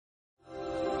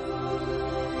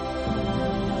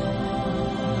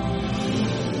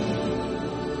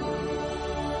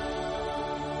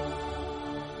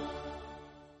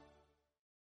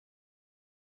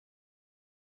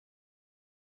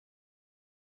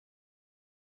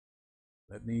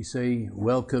Let me say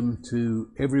welcome to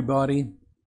everybody.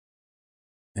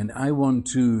 And I want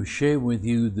to share with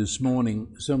you this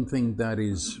morning something that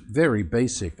is very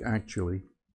basic, actually.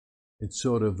 It's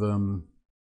sort of the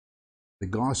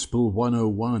Gospel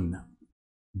 101.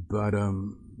 But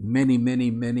many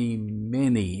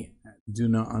do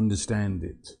not understand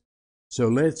it. So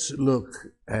let's look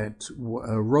at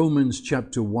Romans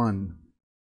chapter 1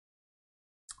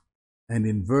 and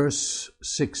in verse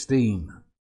 16.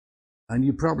 And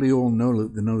you probably all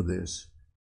know this.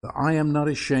 But I am not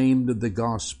ashamed of the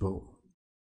gospel,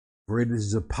 for it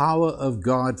is the power of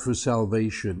God for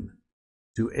salvation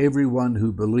to everyone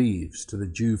who believes, to the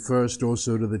Jew first,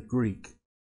 also to the Greek.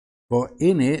 For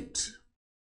in it,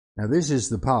 now this is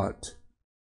the part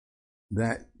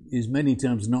that is many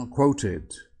times not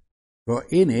quoted. For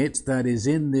in it, that is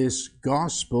in this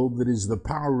gospel that is the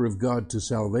power of God to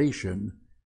salvation,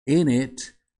 in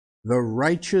it the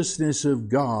righteousness of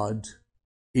God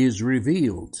is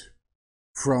revealed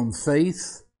from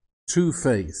faith to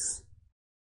faith,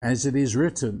 as it is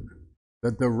written,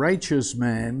 that the righteous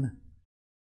man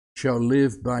shall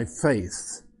live by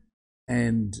faith.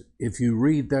 And if you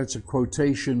read, that's a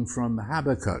quotation from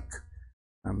Habakkuk.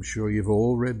 I'm sure you've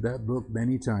all read that book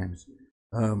many times.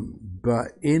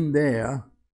 But in there,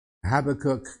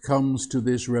 Habakkuk comes to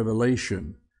this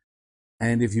revelation.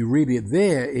 And if you read it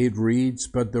there, it reads,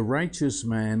 but the righteous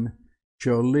man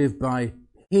shall live by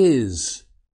his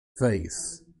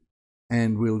faith.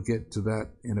 And we'll get to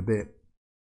that in a bit.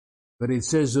 But it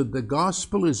says that the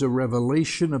gospel is a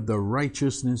revelation of the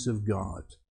righteousness of God.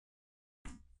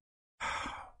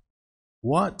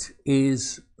 What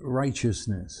is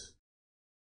righteousness?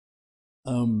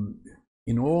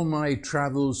 In all my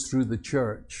travels through the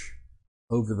church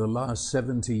over the last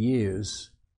 70 years,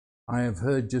 I have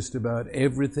heard just about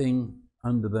everything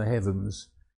under the heavens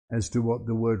as to what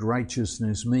the word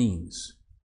righteousness means.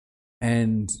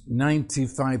 And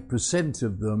 95%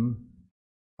 of them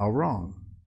are wrong.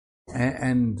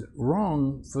 And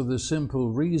wrong for the simple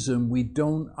reason we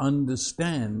don't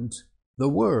understand the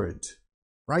word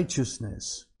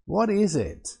righteousness. What is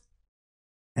it?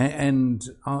 And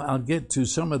I'll get to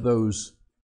some of those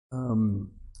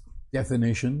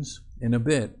definitions in a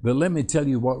bit. But let me tell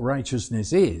you what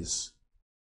righteousness is.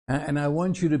 And I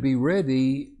want you to be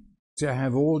ready to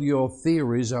have all your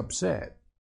theories upset.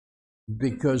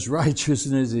 Because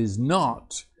righteousness is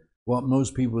not what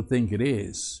most people think it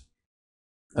is.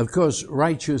 Of course,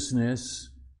 righteousness,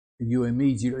 you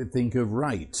immediately think of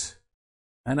right.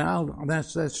 And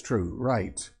that's true,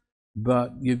 right.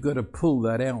 But you've got to pull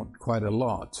that out quite a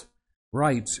lot.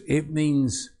 Right, it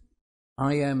means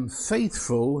I am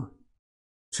faithful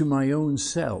to my own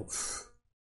self.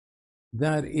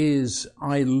 That is,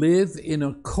 I live in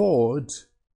accord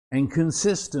and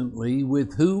consistently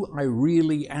with who I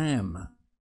really am.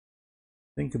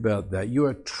 Think about that. You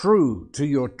are true to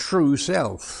your true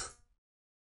self.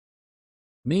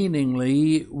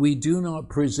 Meaningly, we do not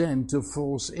present a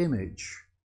false image.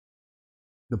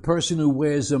 The person who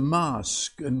wears a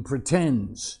mask and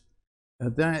pretends,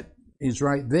 that is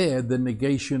right there, the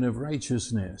negation of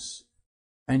righteousness.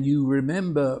 And you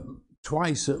remember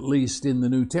twice at least in the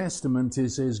New Testament,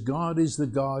 it says God is the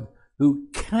God who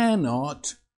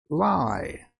cannot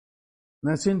lie.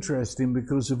 And that's interesting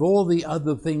because of all the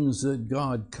other things that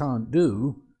God can't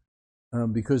do,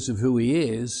 because of who he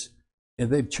is,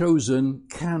 they've chosen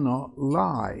cannot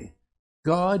lie.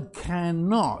 God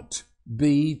cannot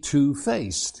be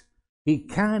two-faced. He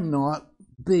cannot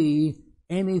be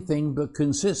anything but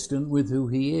consistent with who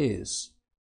he is.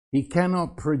 He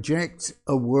cannot project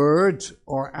a word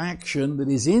or action that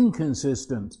is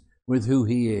inconsistent with who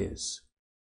he is.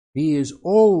 He is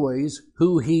always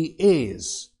who he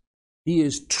is. He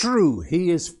is true. He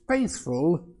is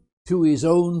faithful to his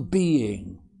own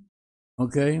being.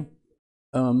 Okay?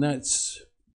 That's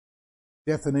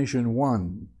definition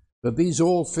 1. But these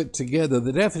all fit together.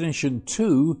 The definition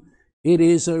 2, it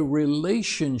is a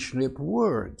relationship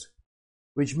word,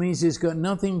 which means it's got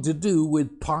nothing to do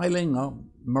with piling up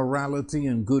morality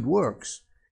and good works.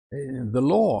 The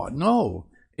law, no.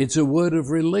 It's a word of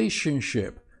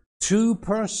relationship. Two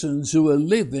persons who are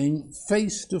living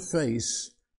face to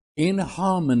face in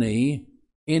harmony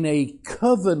in a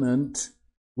covenant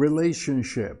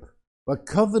relationship. But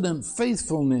covenant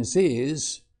faithfulness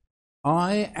is,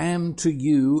 I am to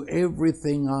you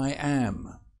everything I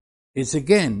am. It's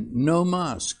again, no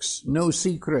masks, no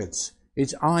secrets.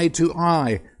 It's eye to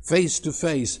eye, face to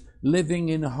face, living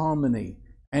in harmony.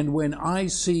 And when I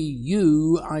see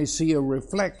you, I see a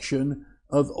reflection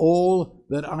of all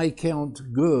that I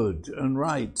count good and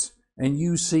right. And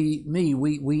you see me,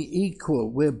 we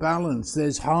equal, we're balanced,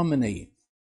 there's harmony.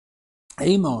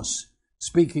 Amos,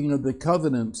 speaking of the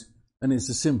covenant, and it's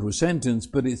a simple sentence,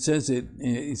 but it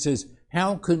says,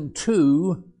 how can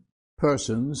two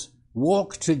persons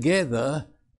walk together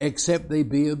except they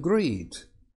be agreed?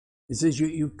 It says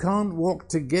you can't walk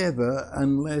together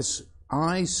unless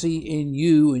I see in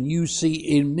you and you see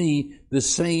in me the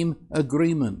same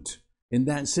agreement. In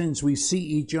that sense, we see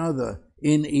each other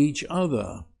in each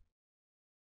other.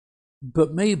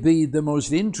 But maybe the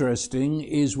most interesting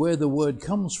is where the word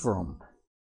comes from.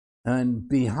 And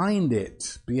behind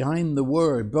it, behind the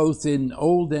word, both in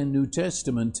Old and New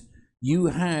Testament, you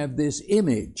have this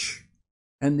image.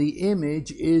 And the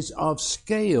image is of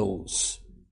scales.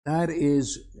 That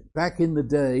is, back in the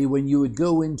day when you would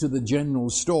go into the general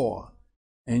store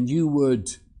and you would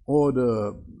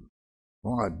order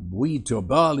wheat or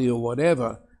barley or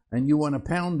whatever, and you want a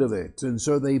pound of it. And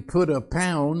so they put a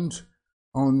pound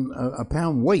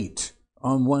weight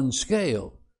on one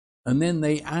scale. And then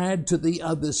they add to the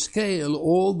other scale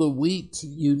all the wheat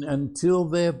until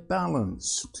they're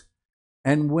balanced.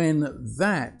 And when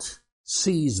that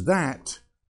sees that,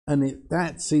 and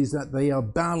that sees that they are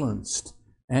balanced,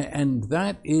 and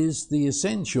that is the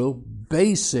essential,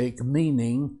 basic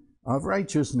meaning of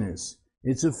righteousness.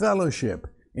 It's a fellowship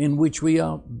in which we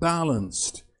are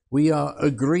balanced, we are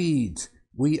agreed,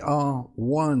 we are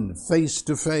one, face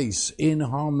to face, in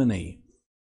harmony.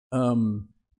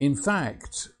 In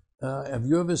fact, have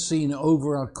you ever seen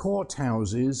over our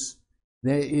courthouses,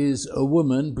 there is a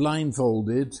woman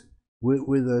blindfolded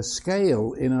with a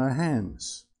scale in her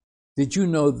hands? Did you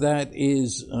know that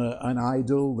is an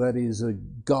idol, that is a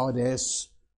goddess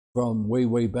from way,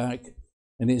 way back?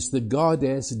 And it's the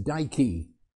goddess Dike.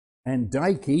 And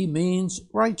Dike means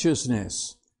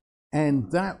righteousness.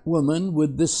 And that woman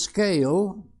with the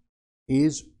scale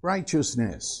is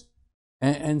righteousness.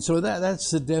 And so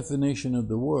that's the definition of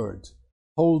the word.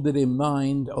 Hold it in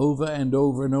mind over and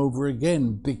over and over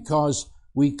again, because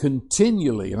we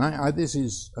continually, and this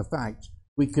is a fact,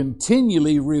 we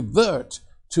continually revert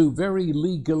to very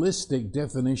legalistic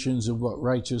definitions of what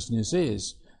righteousness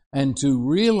is. And to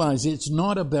realize it's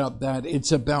not about that,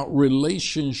 it's about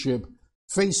relationship,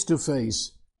 face to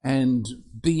face, and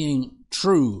being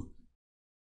true.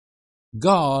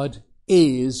 God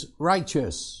is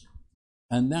righteous.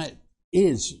 And that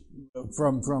is,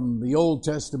 from the Old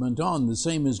Testament on, the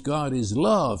same as God is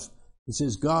love. It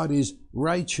says God is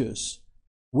righteous,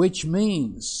 which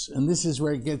means, and this is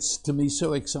where it gets to me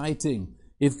so exciting,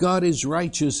 if God is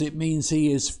righteous, it means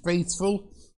he is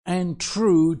faithful and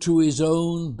true to his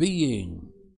own being.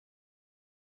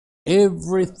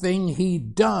 Everything he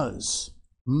does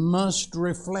must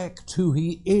reflect who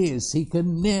he is. He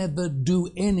can never do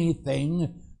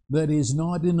anything that is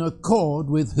not in accord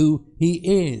with who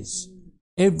he is.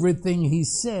 Everything he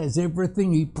says,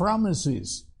 everything he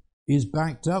promises is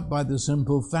backed up by the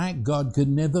simple fact God could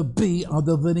never be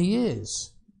other than he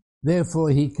is.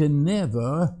 Therefore, he can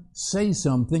never say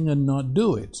something and not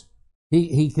do it.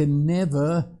 He can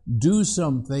never do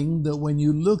something that when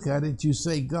you look at it, you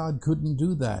say, God couldn't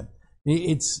do that.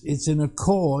 It's in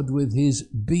accord with his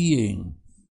being.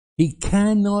 He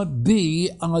cannot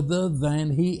be other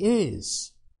than he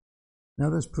is. Now,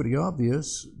 that's pretty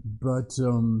obvious, but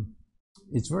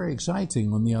it's very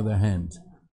exciting, on the other hand,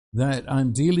 that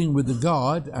I'm dealing with a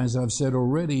God, as I've said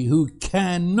already, who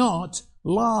cannot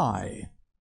lie.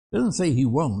 It doesn't say he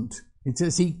won't. It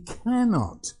says he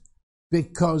cannot,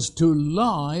 because to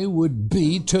lie would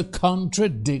be to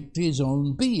contradict his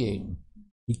own being.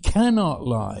 He cannot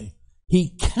lie.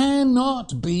 He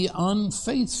cannot be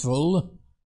unfaithful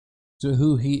to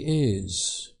who he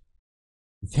is.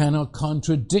 He cannot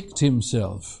contradict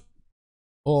himself.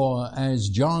 Or, as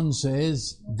John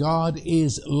says, God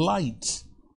is light,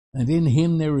 and in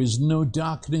him there is no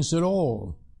darkness at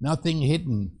all, nothing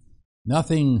hidden,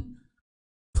 nothing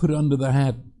put under the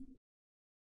hat.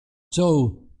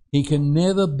 So, he can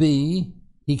never be,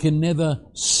 he can never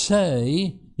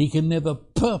say, he can never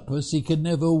purpose, he can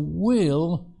never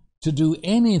will to do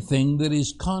anything that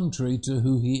is contrary to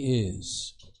who he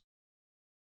is.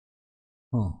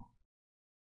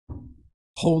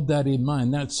 Hold that in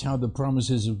mind. That's how the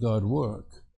promises of God work.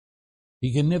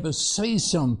 He can never say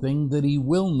something that he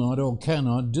will not or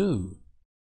cannot do.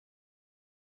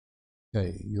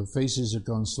 Okay, your faces have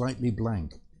gone slightly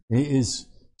blank. Do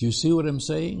you see what I'm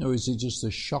saying? Or is it just a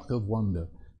shock of wonder?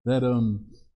 That,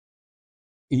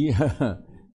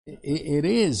 it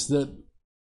is that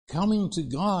coming to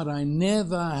God, I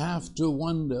never have to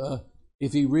wonder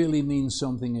if he really means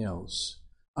something else.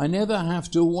 I never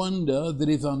have to wonder that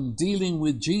if I'm dealing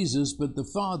with Jesus, but the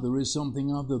Father is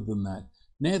something other than that.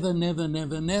 Never, never,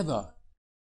 never, never.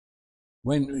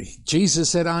 When Jesus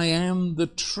said, I am the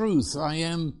truth, I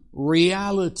am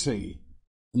reality.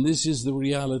 And this is the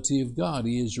reality of God.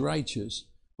 He is righteous.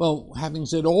 Well, having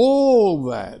said all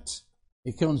that,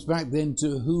 it comes back then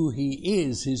to who he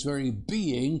is, his very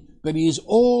being, but he is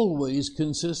always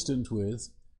consistent with,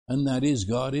 and that is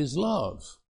God is love.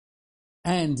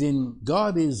 And in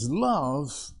God is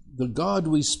love, the God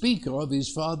we speak of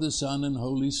is Father, Son, and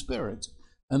Holy Spirit.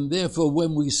 And therefore,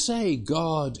 when we say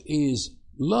God is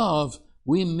love,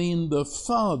 we mean the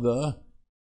Father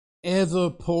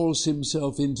ever pours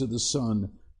himself into the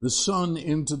Son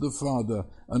into the Father,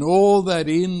 and all that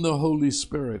in the Holy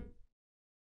Spirit.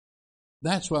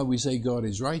 That's why we say God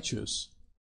is righteous,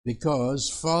 because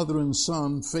Father and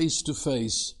Son, face to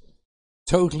face,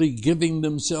 totally giving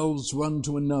themselves one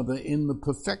to another in the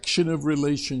perfection of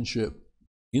relationship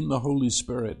in the Holy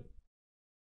Spirit.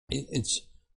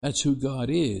 That's who God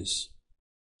is.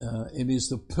 It is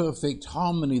the perfect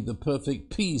harmony, the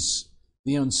perfect peace,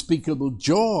 the unspeakable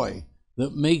joy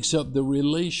that makes up the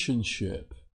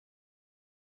relationship.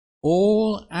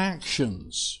 All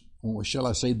actions, or shall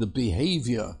I say the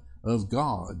behavior of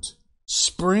God,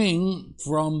 spring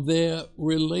from their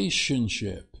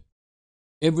relationship.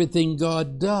 Everything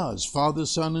God does, Father,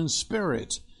 Son, and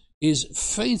Spirit, is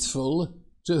faithful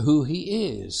to who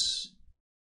he is.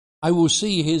 I will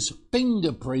see his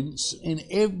fingerprints in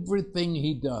everything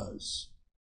he does.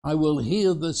 I will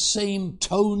hear the same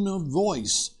tone of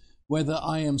voice, whether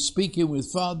I am speaking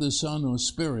with Father, Son, or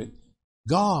Spirit.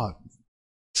 God,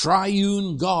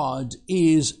 triune God,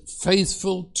 is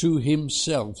faithful to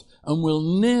himself and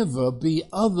will never be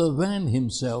other than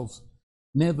himself,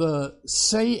 never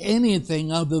say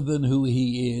anything other than who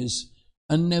he is,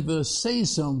 and never say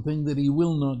something that he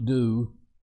will not do.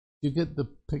 You get the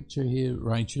picture here?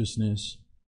 Righteousness.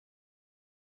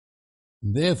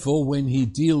 Therefore, when he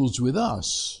deals with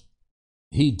us,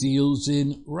 he deals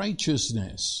in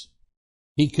righteousness.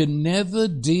 He can never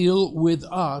deal with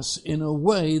us in a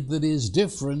way that is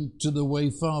different to the way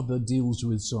Father deals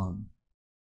with Son.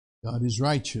 God is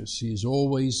righteous. He is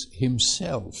always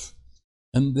himself.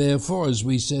 And therefore, as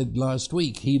we said last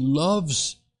week, he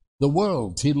loves the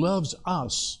world. He loves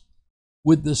us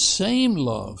with the same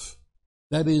love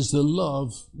that is the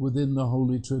love within the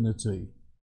Holy Trinity.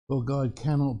 For God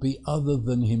cannot be other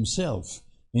than himself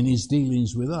in his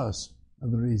dealings with us,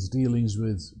 and in his dealings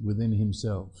within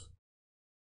himself.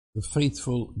 The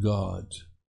faithful God.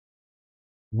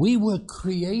 We were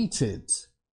created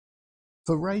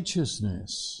for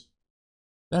righteousness.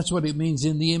 That's what it means,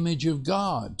 in the image of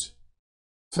God,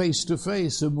 face to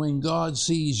face. And when God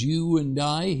sees you and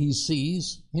I, he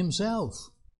sees himself.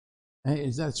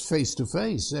 That's face to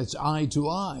face. That's eye to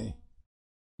eye.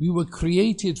 We were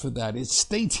created for that. It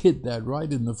stated that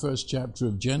right in the first chapter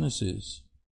of Genesis.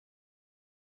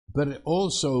 But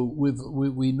also,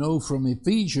 we know from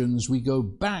Ephesians, we go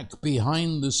back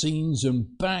behind the scenes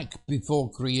and back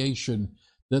before creation,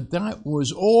 that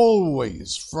was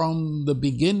always from the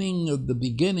beginning of the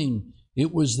beginning.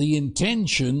 It was the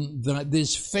intention that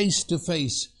this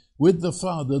face-to-face with the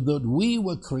Father that we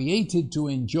were created to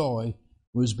enjoy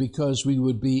was because we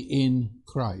would be in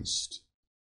Christ.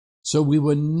 So we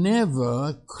were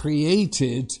never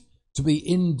created to be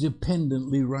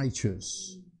independently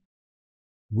righteous.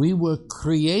 We were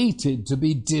created to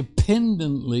be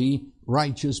dependently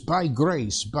righteous by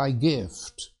grace, by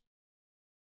gift.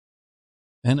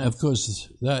 And of course,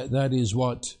 that is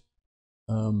what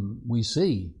we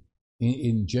see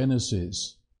in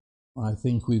Genesis. I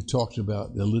think we've talked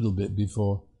about a little bit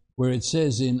before, where it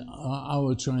says in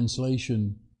our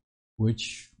translation,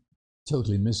 which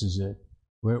totally misses it,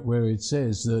 where it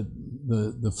says that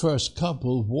the first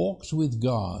couple walked with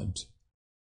God.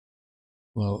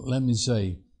 Well, let me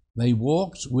say, they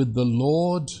walked with the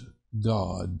Lord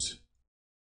God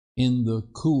in the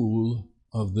cool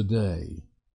of the day.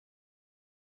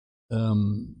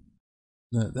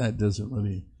 That doesn't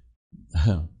really...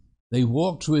 They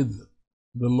walked with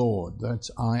the Lord.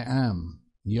 That's I am,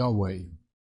 Yahweh.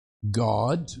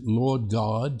 God, Lord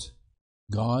God.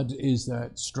 God is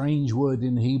that strange word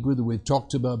in Hebrew that we've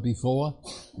talked about before,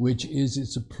 which is,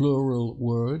 it's a plural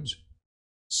word.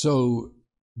 So,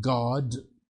 God,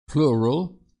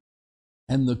 plural,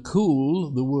 and the cool,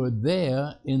 the word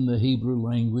there in the Hebrew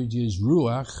language is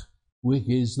ruach, which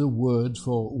is the word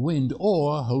for wind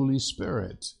or Holy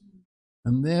Spirit.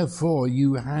 And therefore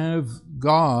you have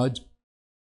God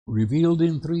revealed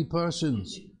in three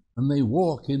persons, and they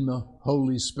walk in the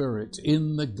Holy Spirit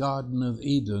in the Garden of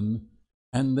Eden,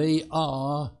 and they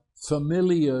are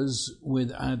familiars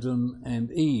with Adam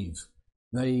and Eve.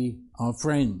 They are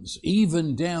friends,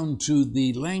 even down to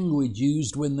the language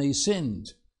used when they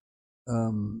sinned.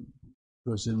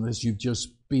 Because unless you've just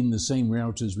been the same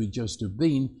route as we just have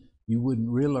been, you wouldn't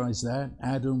realize that.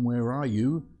 Adam, where are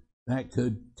you? That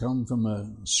could come from a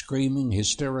screaming,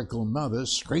 hysterical mother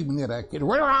screaming at her kid,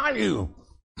 where are you?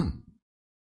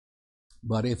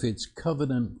 But if it's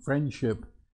covenant friendship,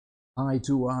 eye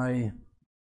to eye,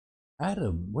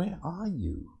 Adam, where are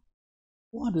you?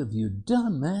 What have you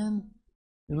done, man?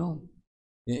 You know,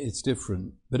 it's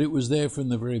different. But it was there from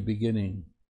the very beginning.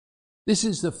 This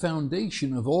is the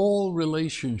foundation of all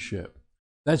relationship.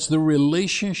 That's the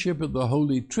relationship of the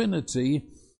Holy Trinity,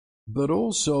 but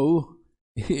also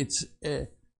it's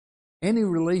any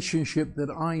relationship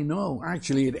that I know,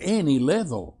 actually at any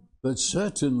level, but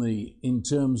certainly in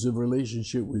terms of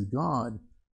relationship with God,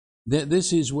 that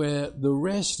this is where the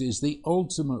rest is, the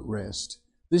ultimate rest.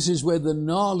 This is where the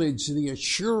knowledge, the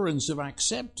assurance of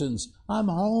acceptance, I'm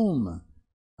home.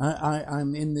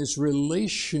 I'm in this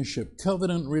relationship,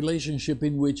 covenant relationship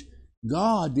in which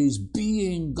God is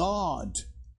being God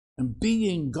and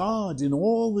being God in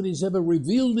all that He's ever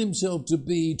revealed Himself to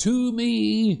be to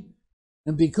me.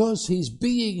 And because He's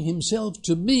being Himself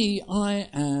to me, I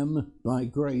am, by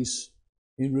grace,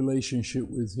 in relationship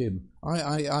with Him.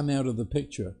 I'm out of the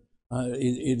picture.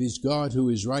 It is God who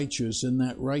is righteous, and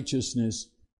that righteousness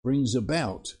brings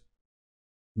about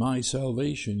my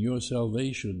salvation, your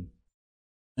salvation.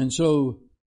 And so,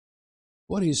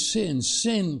 what is sin?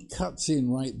 Sin cuts in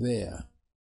right there.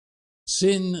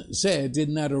 Sin said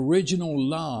in that original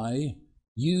lie,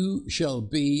 you shall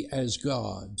be as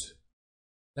God.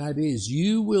 That is,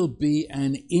 you will be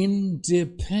an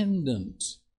independent,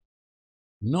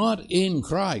 not in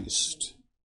Christ.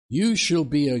 You shall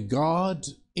be a God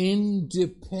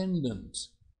independent.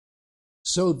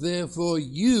 So therefore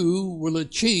you will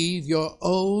achieve your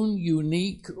own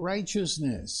unique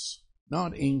righteousness.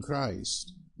 Not in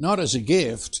Christ, not as a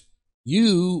gift.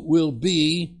 You will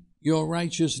be your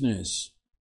righteousness.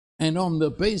 And on the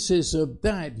basis of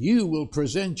that, you will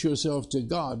present yourself to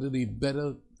God that He'd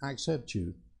better accept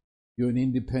you. You're an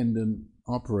independent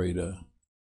operator.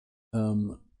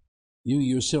 You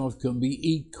yourself can be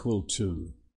equal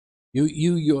to.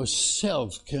 You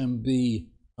yourself can be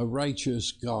a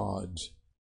righteous God,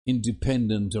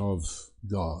 independent of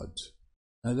God.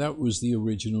 Now that was the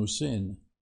original sin.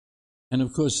 And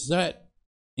of course, that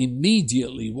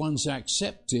immediately, once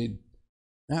accepted,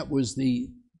 that was the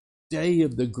day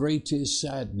of the greatest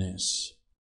sadness.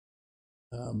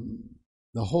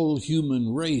 The whole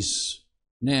human race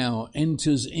now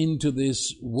enters into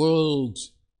this world,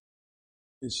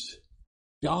 this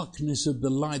darkness of the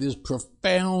light, this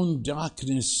profound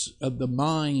darkness of the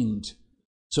mind,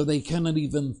 so they cannot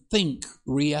even think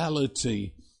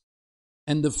reality.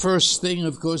 And the first thing,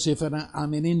 of course, if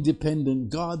I'm an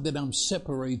independent God, then I'm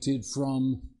separated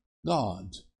from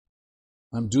God.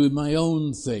 I'm doing my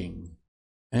own thing.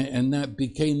 And that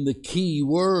became the key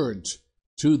word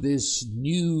to this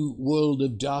new world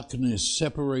of darkness,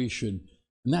 separation.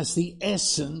 And that's the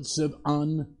essence of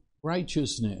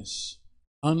unrighteousness.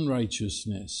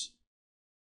 Unrighteousness.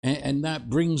 And that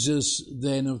brings us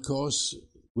then, of course,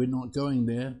 we're not going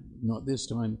there, not this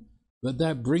time, but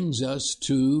that brings us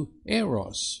to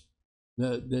eros.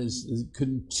 There's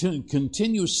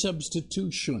continuous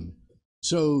substitution.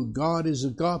 So God is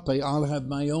agape, I'll have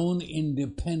my own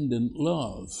independent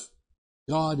love.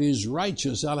 God is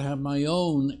righteous, I'll have my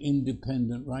own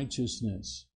independent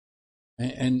righteousness.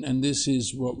 And this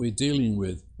is what we're dealing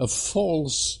with, a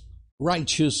false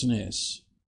righteousness.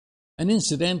 And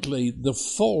incidentally, the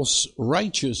false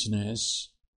righteousness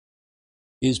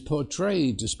is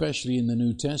portrayed, especially in the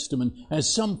New Testament,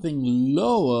 as something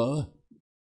lower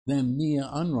than mere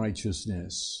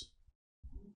unrighteousness.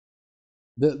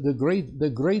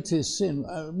 The greatest sin,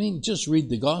 I mean, just read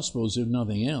the Gospels if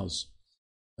nothing else.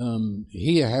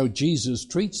 Hear how Jesus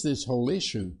treats this whole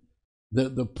issue.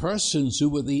 The persons who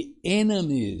were the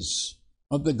enemies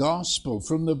of the gospel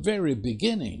from the very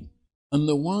beginning, and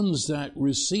the ones that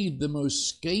received the most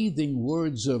scathing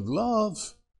words of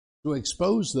love to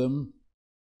expose them,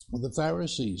 the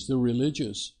Pharisees, the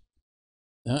religious,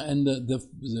 and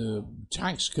the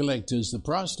tax collectors, the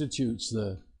prostitutes,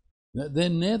 they're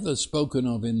never spoken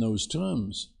of in those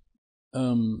terms.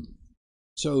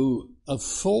 So a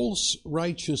false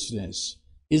righteousness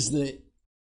is the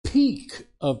peak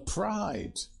of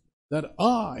pride, that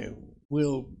I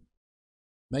will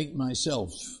make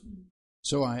myself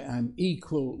so I am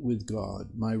equal with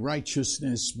God. My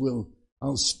righteousness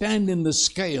I'll stand in the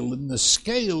scale, and the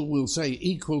scale will say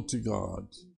equal to God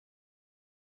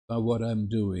by what I'm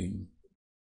doing.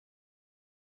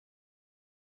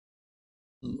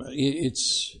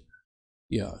 It's,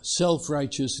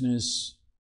 self-righteousness,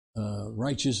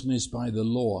 righteousness by the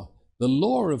law. The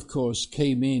law, of course,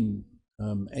 came in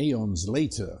aeons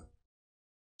later.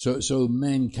 So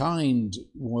mankind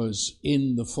was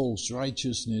in the false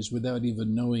righteousness without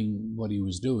even knowing what he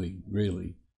was doing,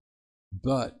 really.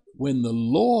 But when the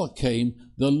law came,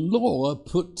 the law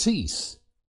put teeth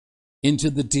into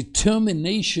the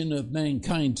determination of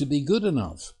mankind to be good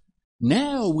enough.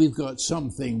 Now we've got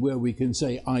something where we can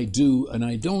say, I do and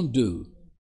I don't do.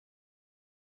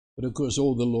 But of course,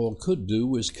 all the law could do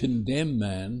was condemn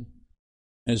man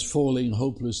as falling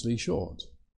hopelessly short,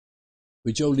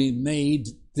 which only made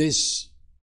this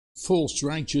false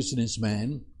righteousness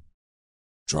man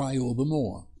try all the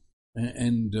more.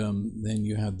 And then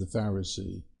you have the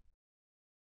Pharisee.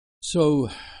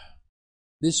 So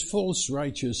this false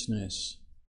righteousness,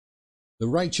 the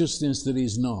righteousness that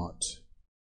is not,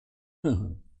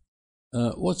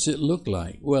 what's it look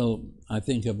like? Well, I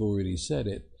think I've already said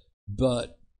it,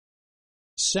 but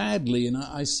sadly, and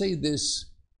I say this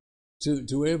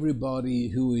to everybody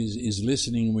who is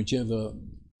listening, whichever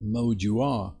mode you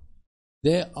are,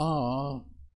 there are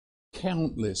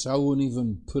countless, I won't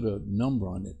even put a number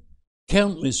on it,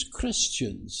 countless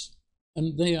Christians,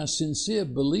 and they are sincere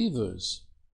believers,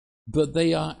 but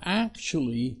they are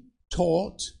actually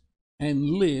taught and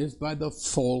live by the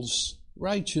false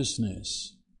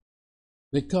righteousness,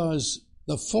 because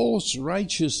the false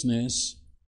righteousness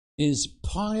is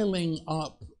piling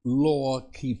up law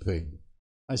keeping.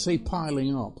 I say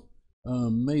piling up,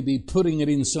 maybe putting it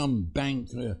in some bank,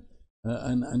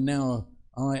 and now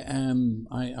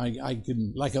I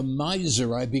can, like a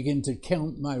miser, I begin to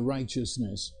count my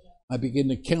righteousness. I begin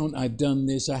to count, I've done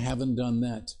this, I haven't done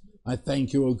that. I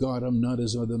thank you, O God, I'm not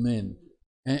as other men.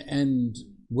 And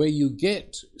where you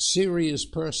get serious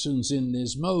persons in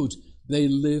this mode, they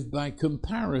live by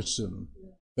comparison,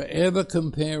 forever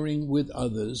comparing with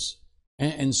others.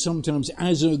 And sometimes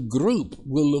as a group,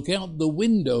 we'll look out the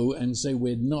window and say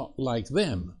we're not like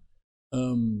them. I've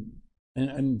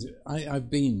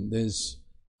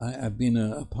been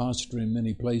a pastor in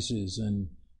many places, and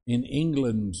in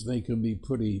England they can be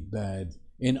pretty bad.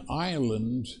 In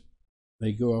Ireland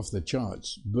they go off the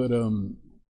charts. But and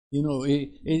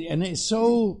it's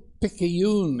so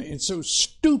picayune, it's so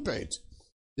stupid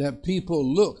that people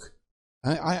look.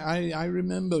 I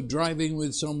remember driving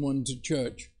with someone to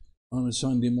church on a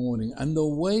Sunday morning, and the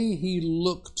way he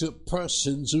looked at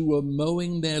persons who were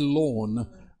mowing their lawn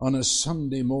on a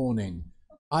Sunday morning,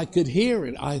 I could hear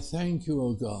it. I thank you,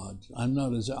 O God.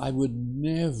 I would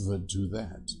never do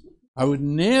that. I would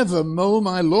never mow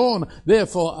my lawn.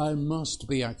 Therefore, I must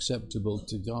be acceptable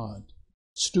to God.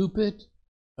 Stupid?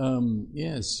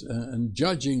 Yes. And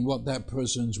judging what that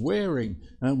person's wearing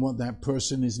and what that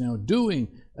person is now doing.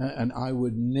 And I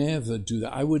would never do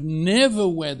that. I would never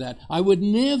wear that. I would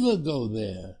never go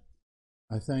there.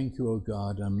 I thank you, O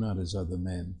God, I'm not as other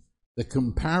men. The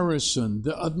comparison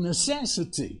of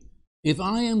necessity. If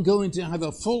I am going to have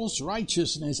a false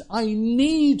righteousness, I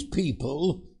need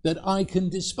people that I can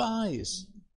despise.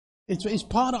 It's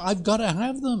part of, I've got to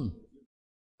have them.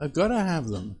 I've got to have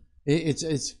them.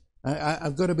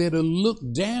 I've got to be able to look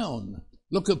down,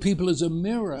 look at people as a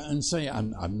mirror and say,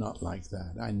 I'm not like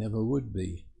that. I never would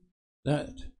be.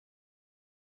 That.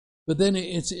 But then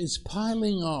it's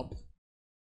piling up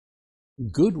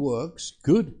good works,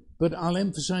 good, but I'll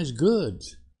emphasize good.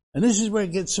 And this is where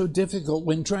it gets so difficult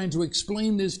when trying to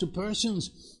explain this to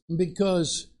persons,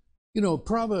 because,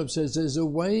 Proverbs says there's a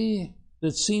way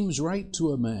that seems right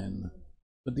to a man,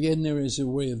 but the end there is a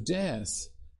way of death.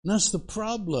 And that's the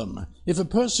problem. If a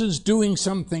person's doing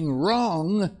something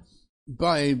wrong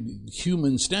by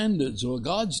human standards or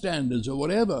God's standards or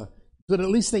whatever, but at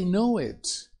least they know it.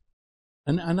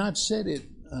 And I've said it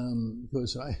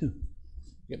because I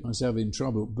get myself in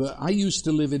trouble, but I used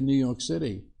to live in New York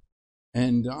City.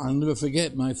 And I'll never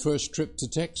forget my first trip to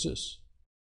Texas.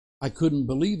 I couldn't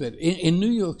believe it. In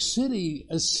New York City,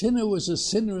 a sinner was a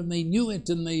sinner, and they knew it,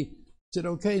 and they said,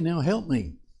 okay, now help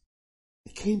me.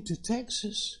 I came to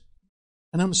Texas,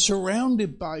 and I'm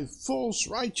surrounded by false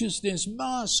righteousness,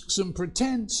 masks and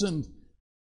pretense, and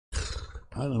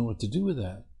I don't know what to do with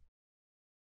that.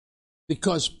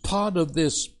 Because part of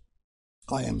this,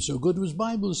 I am so good, was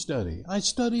Bible study. I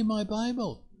study my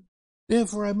Bible.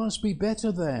 Therefore, I must be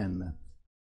better than.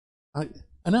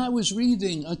 I was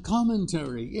reading a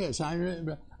commentary, yes, I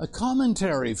remember, a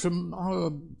commentary from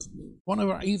one of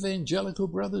our evangelical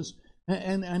brothers,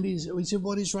 and he said,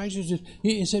 what is righteousness?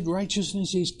 He said,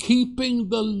 righteousness is keeping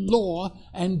the law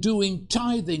and doing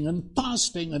tithing and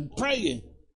fasting and praying.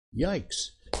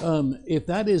 Yikes. If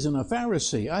that isn't a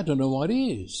Pharisee, I don't know what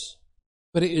is.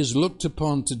 But it is looked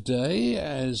upon today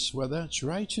as, well, that's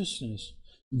righteousness.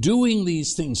 Doing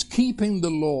these things, keeping the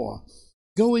law.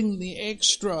 going the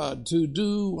extra to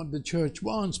do what the church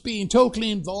wants, being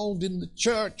totally involved in the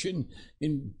church, I'm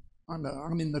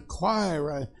in the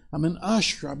choir, I'm an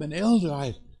usher, I'm an elder.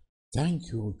 I thank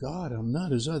you, oh God, I'm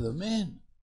not as other men.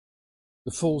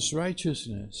 The false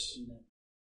righteousness.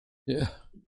 Yeah.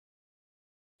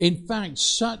 In fact,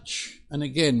 and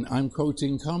again, I'm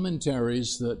quoting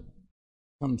commentaries that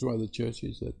come to other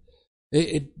churches,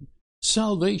 that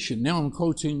salvation, now I'm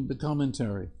quoting the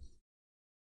commentary,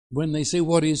 when they say,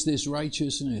 what is this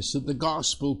righteousness that the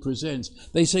gospel presents?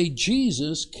 They say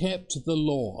Jesus kept the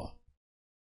law,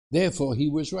 therefore he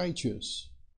was righteous.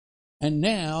 And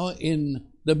now in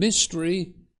the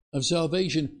mystery of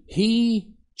salvation,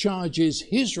 he charges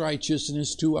his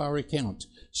righteousness to our account.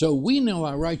 So we know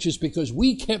are righteous because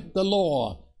we kept the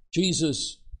law.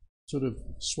 Jesus sort of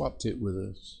swapped it with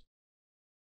us.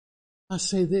 I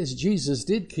say this, Jesus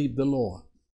did keep the law,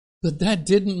 but that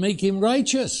didn't make him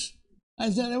righteous.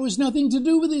 That was nothing to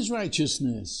do with his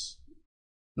righteousness,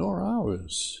 nor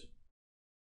ours.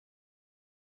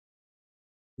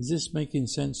 Is this making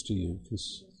sense to you?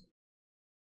 Because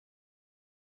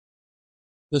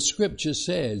the scripture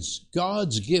says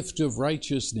God's gift of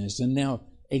righteousness, and now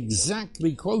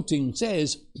exactly quoting,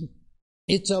 says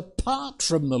it's apart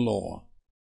from the law.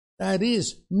 That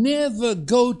is, never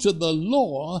go to the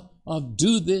law of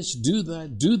do this, do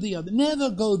that, do the other.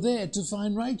 Never go there to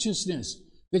find righteousness,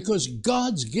 because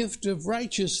God's gift of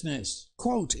righteousness,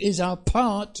 quote, is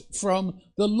apart from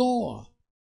the law.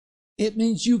 It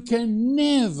means you can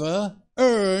never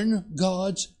earn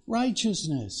God's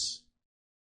righteousness.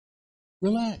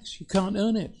 Relax, you can't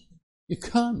earn it. You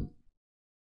can't.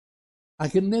 I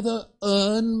can never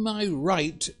earn my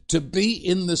right to be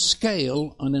in the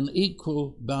scale on an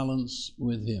equal balance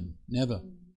with him. Never.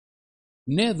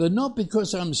 Never, not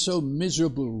because I'm so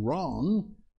miserable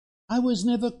wrong. I was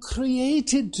never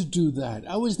created to do that.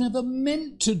 I was never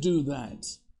meant to do that.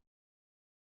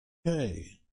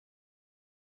 Okay.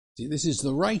 See, this is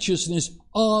the righteousness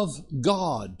of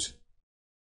God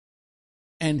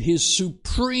and his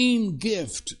supreme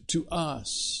gift to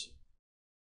us.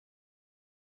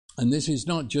 And this is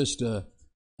not just an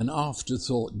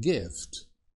afterthought gift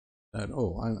that,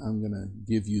 I'm going to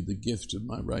give you the gift of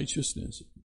my righteousness.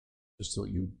 Just thought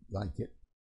you'd like it.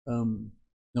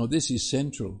 No, this is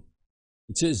central.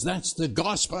 It says that's the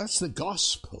gospel. That's the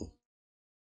gospel.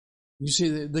 You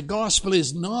see, the gospel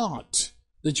is not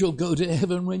that you'll go to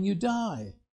heaven when you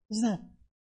die. Isn't that?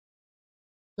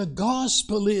 The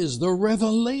gospel is the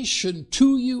revelation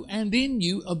to you and in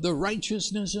you of the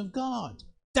righteousness of God.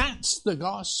 That's the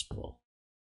gospel.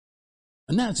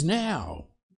 And that's now.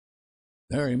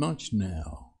 Very much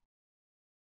now.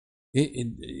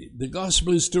 The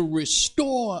gospel is to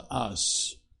restore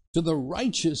us to the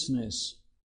righteousness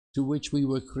to which we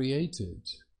were created.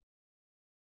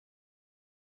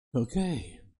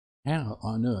 Okay, how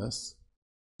on earth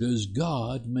does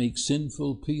God make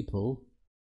sinful people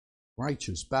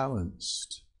righteous,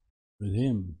 balanced with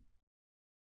him?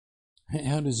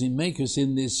 How does he make us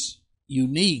in this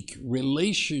unique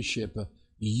relationship, a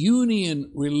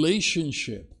union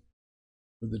relationship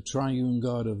with the triune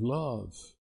God of love?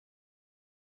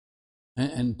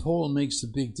 And Paul makes a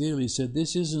big deal. He said,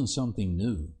 this isn't something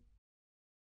new.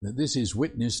 That this is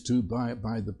witnessed to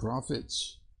by the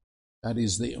prophets. That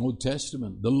is the Old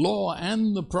Testament. The law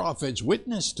and the prophets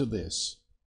witness to this.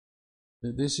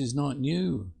 That this is not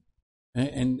new.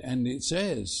 And it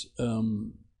says,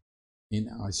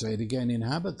 I say it again in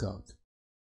Habakkuk,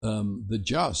 the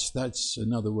just, that's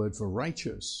another word for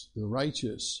righteous, the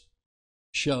righteous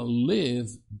shall live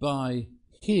by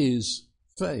his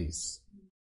faith.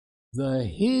 The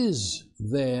his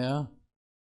there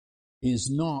is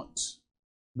not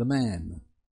the man.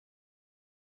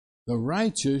 The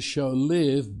righteous shall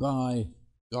live by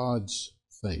God's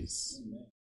faith.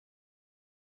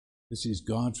 This is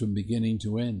God from beginning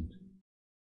to end.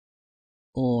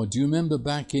 Or do you remember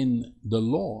back in the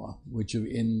law, which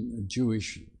in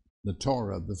Jewish, the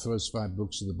Torah, the first 5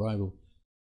 books of the Bible,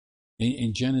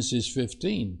 in Genesis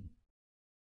 15?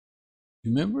 Do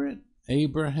you remember it?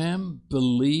 Abraham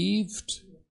believed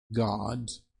God,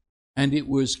 and it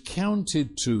was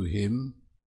counted to him,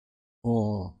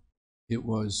 or it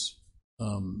was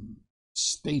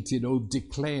stated or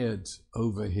declared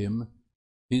over him,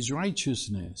 his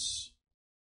righteousness.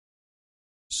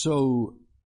 So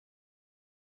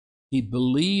he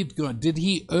believed God. Did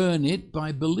he earn it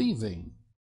by believing?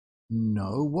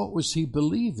 No. What was he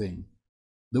believing?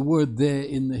 The word there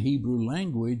in the Hebrew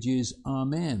language is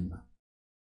amen. I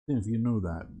don't know if you know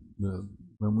that.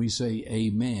 When we say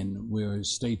amen, we're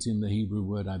stating the Hebrew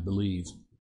word I believe.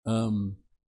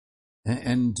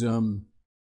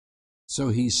 So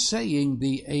he's saying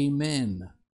the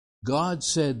amen. God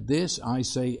said this, I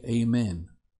say amen.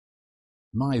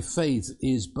 My faith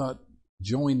is but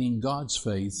joining God's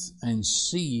faith and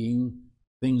seeing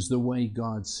things the way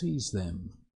God sees them.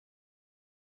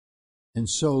 And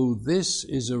so this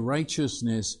is a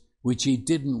righteousness which he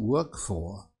didn't work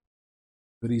for,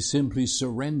 but he simply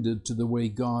surrendered to the way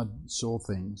God saw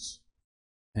things.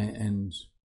 And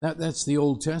that's the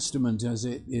Old Testament as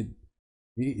it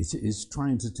is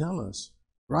trying to tell us.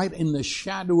 Right in the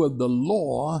shadow of the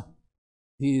law,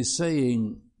 he is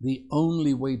saying the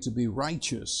only way to be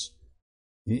righteous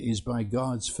is by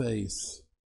God's faith.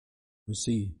 You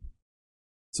see,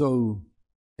 so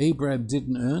Abraham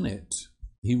didn't earn it.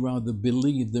 He rather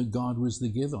believed that God was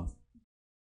the giver.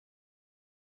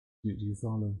 Do you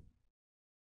follow?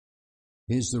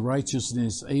 Here's the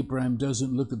righteousness. Abraham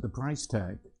doesn't look at the price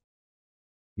tag.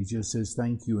 He just says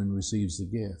thank you and receives the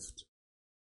gift.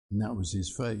 And that was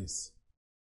his faith.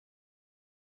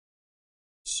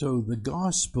 So the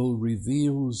gospel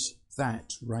reveals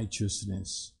that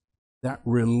righteousness, that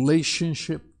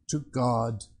relationship to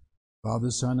God,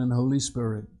 Father, Son, and Holy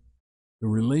Spirit, the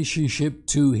relationship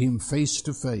to him face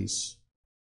to face,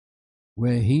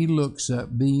 where he looks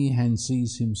at me and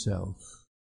sees himself.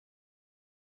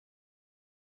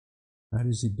 How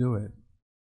does he do it?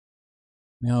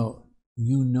 Now,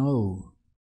 you know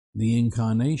the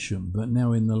incarnation, but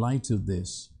now in the light of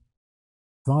this,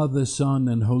 Father, Son,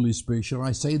 and Holy Spirit, shall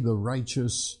I say the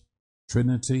righteous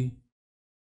Trinity?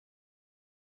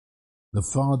 The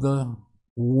Father,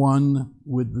 one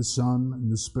with the Son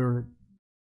and the Spirit,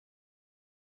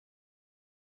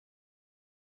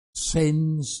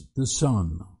 sends the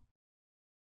Son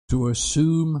to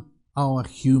assume our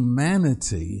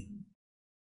humanity,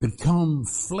 become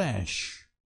flesh,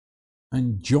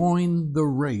 and join the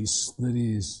race that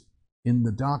is in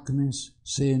the darkness,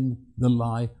 sin, the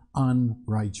lie,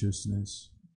 unrighteousness.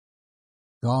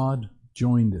 God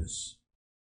joined us.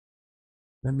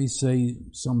 Let me say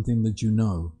something that you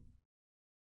know.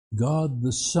 God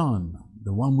the Son,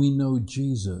 the one we know,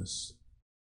 Jesus,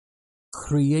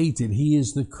 created. He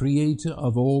is the creator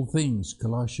of all things.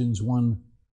 Colossians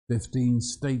 1:15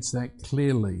 states that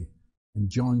clearly. And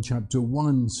John chapter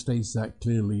 1 states that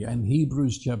clearly. And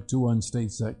Hebrews chapter 1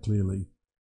 states that clearly.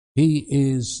 He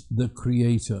is the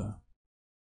creator.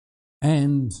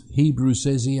 And Hebrews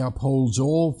says he upholds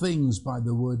all things by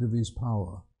the word of his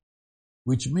power,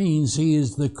 which means he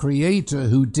is the creator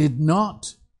who did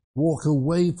not walk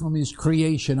away from his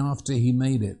creation after he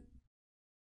made it.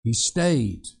 He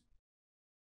stayed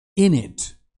in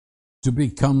it to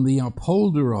become the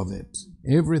upholder of it.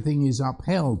 Everything is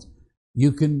upheld.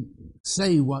 You can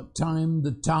say what time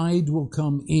the tide will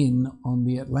come in on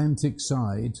the Atlantic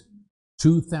side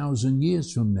 2,000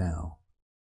 years from now.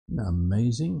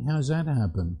 Amazing. How's that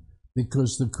happen?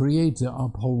 Because the Creator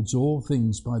upholds all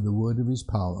things by the word of his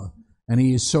power, and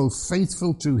he is so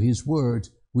faithful to his word,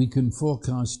 we can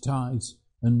forecast tides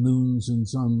and moons and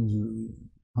suns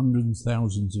hundreds of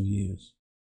thousands of years.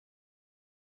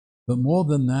 But more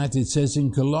than that, it says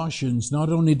in Colossians, not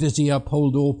only does he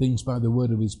uphold all things by the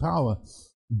word of his power,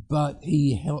 but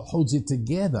he holds it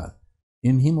together.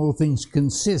 In him all things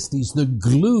consist. He's the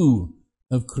glue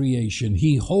of creation.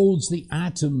 He holds the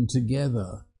atom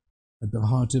together at the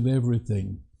heart of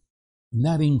everything. And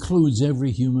that includes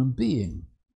every human being.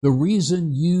 The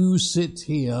reason you sit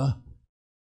here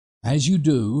as you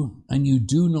do, and you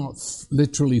do not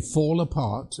literally fall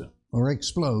apart or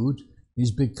explode,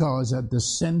 is because at the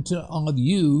center of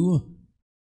you,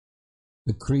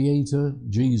 the Creator,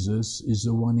 Jesus, is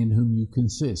the one in whom you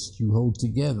consist. You hold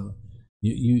together.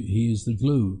 He is the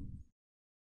glue.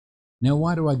 Now,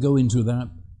 why do I go into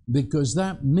that? Because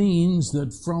that means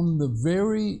that from the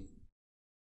very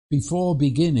before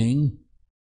beginning,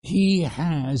 he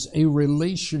has a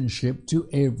relationship to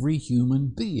every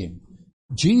human being.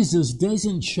 Jesus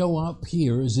doesn't show up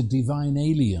here as a divine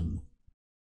alien.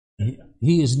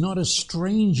 He is not a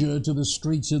stranger to the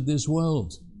streets of this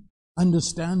world.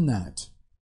 Understand that.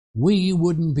 We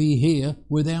wouldn't be here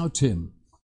without him.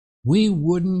 We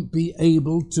wouldn't be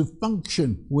able to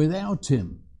function without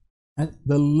him. At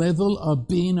the level of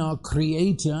being our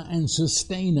creator and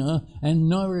sustainer and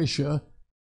nourisher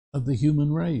of the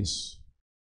human race.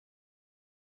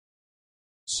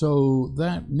 So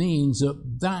that means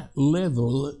at that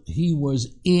level, he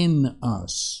was in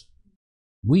us.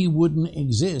 We wouldn't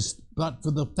exist but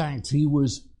for the fact he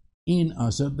was in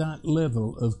us at that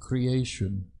level of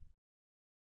creation.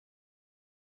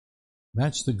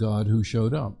 That's the God who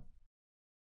showed up.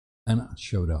 And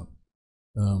showed up.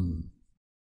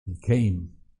 He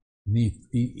came. And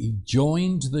he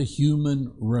joined the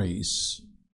human race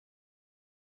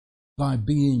by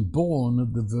being born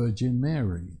of the Virgin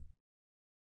Mary.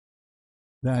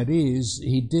 That is,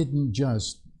 he didn't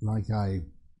just, like I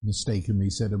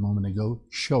mistakenly said a moment ago,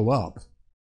 show up.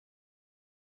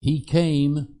 He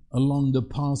came along the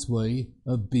pathway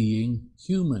of being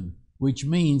human, which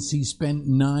means he spent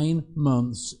 9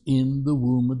 months in the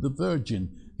womb of the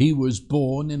Virgin. He was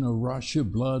born in a rush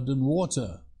of blood and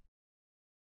water.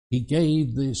 He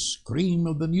gave the scream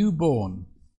of the newborn,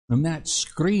 and that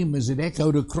scream, as it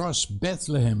echoed across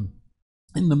Bethlehem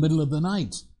in the middle of the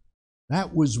night,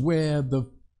 that was where the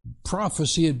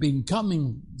prophecy had been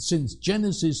coming since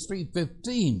Genesis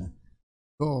 3:15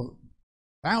 for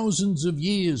thousands of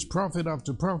years, prophet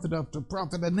after prophet after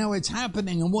prophet, and now it's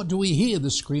happening. And what do we hear?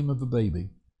 The scream of a baby.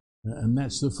 And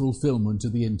that's the fulfillment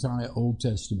of the entire Old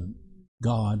Testament.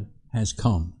 God has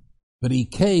come. But he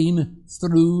came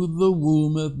through the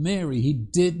womb of Mary. He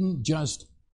didn't just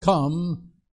come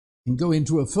and go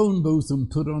into a phone booth and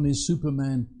put on his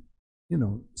Superman,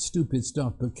 stupid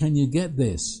stuff. But can you get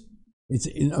this? It's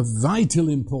of vital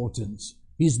importance.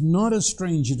 He's not a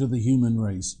stranger to the human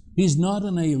race. He's not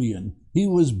an alien. He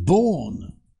was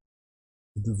born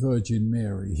of the Virgin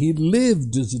Mary. He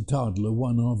lived as a toddler,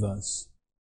 one of us.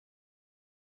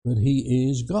 But he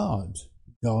is God,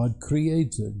 God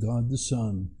Creator, God the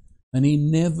Son. And he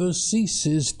never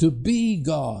ceases to be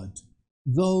God,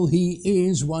 though he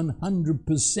is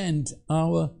 100%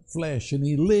 our flesh, and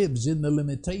he lives in the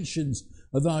limitations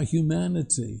of our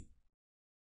humanity.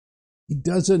 He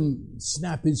doesn't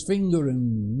snap his finger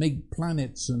and make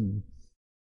planets and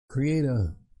create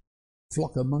a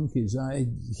flock of monkeys.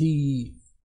 He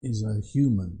is a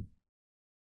human,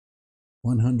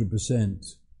 100%.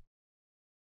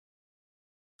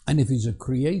 And if he's a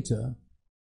creator,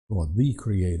 or the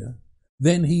creator,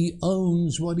 then he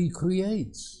owns what he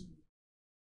creates.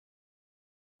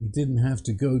 He didn't have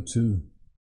to go to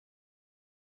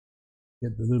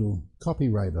get the little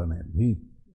copyright on it.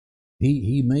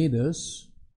 He made us.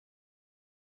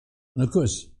 And of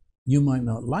course, you might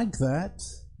not like that.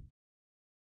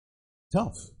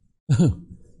 Tough.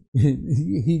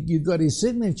 You got his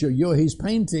signature. You're his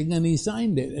painting, and he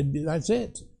signed it. And that's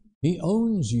it. He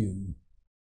owns you.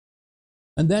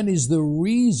 And that is the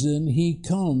reason he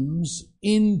comes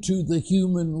into the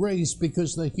human race,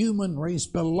 because the human race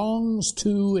belongs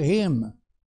to him.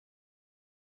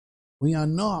 We are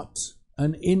not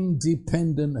an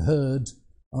independent herd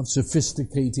of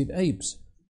sophisticated apes.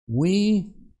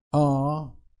 We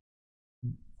are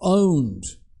owned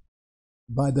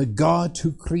by the God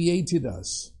who created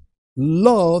us.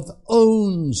 Love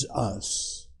owns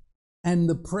us. And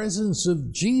the presence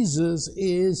of Jesus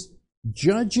is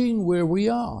judging where we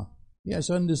are.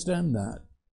 Yes, understand that.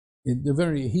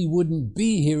 He wouldn't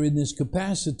be here in this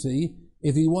capacity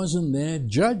if he wasn't there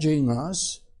judging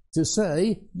us to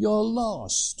say, you're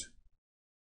lost.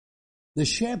 The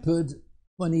shepherd,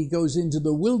 when he goes into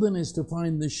the wilderness to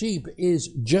find the sheep, is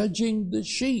judging the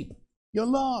sheep. You're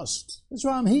lost. That's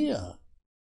why I'm here.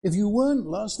 If you weren't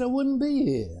lost, I wouldn't be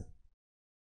here.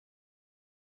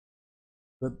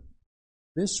 But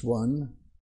this one,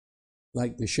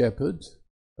 like the shepherd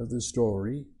of the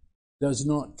story, does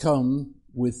not come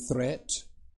with threat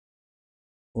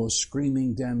or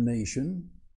screaming damnation.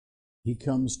 He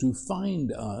comes to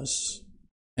find us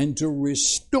and to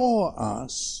restore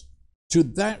us to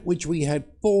that which we had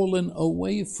fallen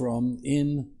away from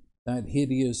in that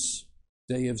hideous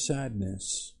day of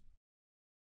sadness.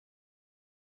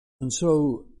 And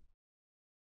so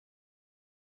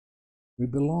we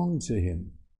belong to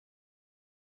him.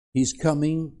 He's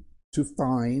coming to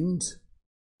find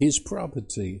his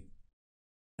property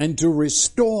and to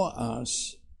restore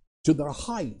us to the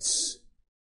heights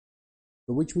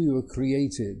for which we were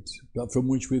created, but from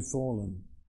which we've fallen.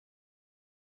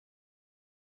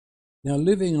 Now,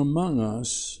 living among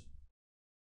us,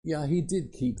 he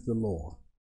did keep the law.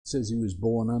 It says he was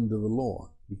born under the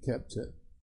law. He kept it.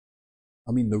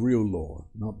 I mean the real law,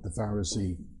 not the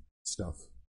Pharisee stuff.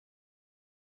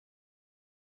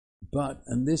 But,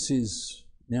 and this is,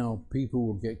 now people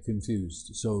will get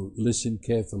confused, so listen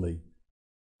carefully.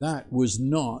 That was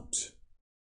not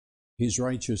his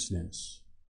righteousness.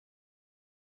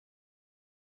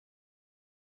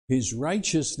 His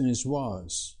righteousness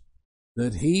was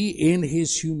that he, in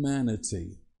his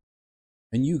humanity,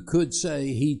 and you could say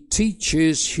he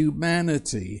teaches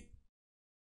humanity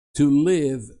to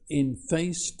live in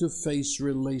face-to-face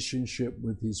relationship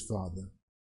with his Father.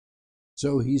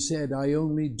 So he said, I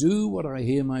only do what I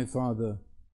hear my Father,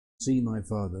 see my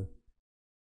Father.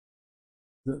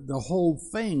 The whole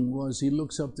thing was he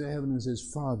looks up to heaven and says,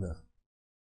 Father.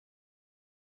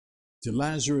 To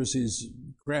Lazarus'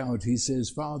 crowd, he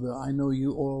says, Father, I know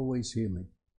you always hear me.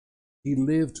 He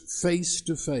lived face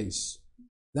to face.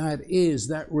 That is,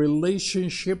 that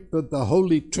relationship that the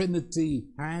Holy Trinity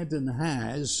had and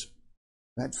has,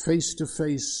 that face to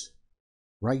face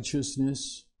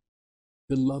righteousness,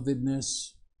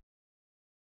 belovedness.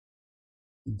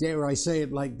 Dare I say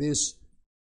it like this?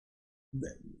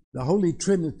 The Holy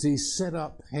Trinity set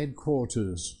up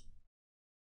headquarters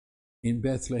in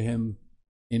Bethlehem,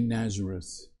 in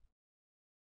Nazareth.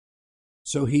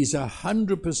 So he's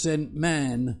 100%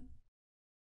 man,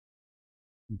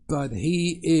 but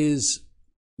he is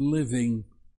living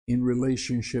in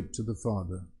relationship to the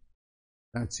Father.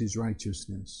 That's his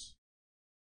righteousness.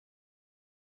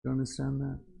 Do you understand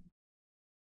that?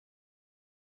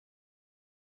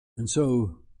 And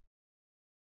so,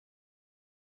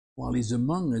 while he's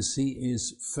among us, he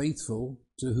is faithful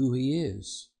to who he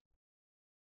is.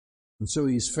 And so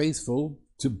he's faithful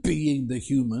to being the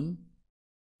human,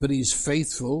 but he's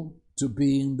faithful to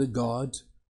being the God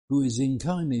who is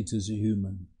incarnate as a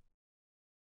human.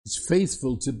 He's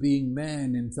faithful to being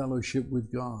man in fellowship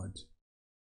with God.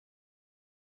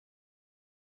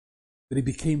 But he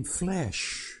became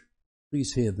flesh.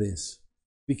 Please hear this.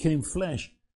 Became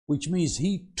flesh, which means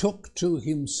he took to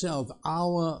himself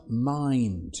our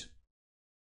mind,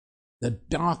 the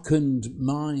darkened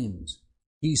mind.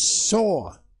 He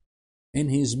saw in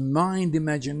his mind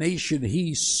imagination,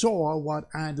 he saw what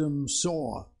Adam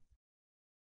saw.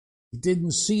 He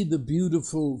didn't see the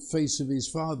beautiful face of his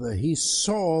father. He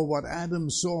saw what Adam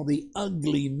saw, the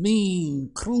ugly,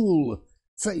 mean, cruel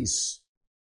face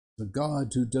of a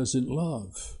God who doesn't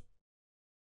love.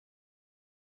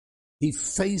 He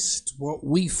faced what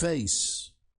we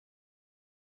face.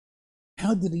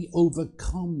 How did he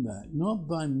overcome that? Not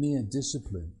by mere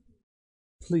discipline.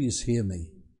 Please hear me.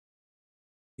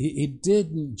 He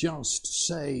didn't just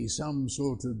say some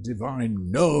sort of divine,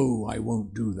 no, I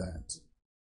won't do that.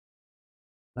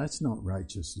 That's not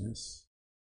righteousness.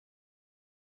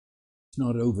 It's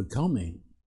not overcoming.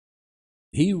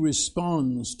 He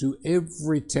responds to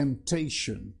every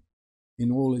temptation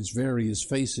in all its various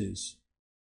faces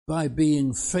by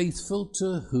being faithful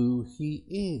to who he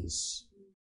is.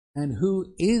 And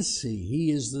who is he?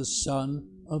 He is the Son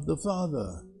of the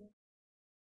Father.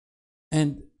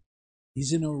 And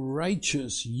he's in a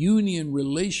righteous union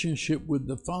relationship with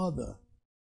the Father.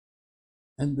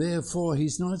 And therefore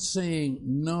he's not saying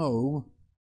no,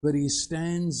 but he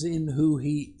stands in who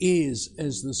he is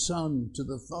as the Son to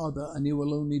the Father, and he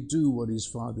will only do what his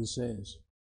Father says.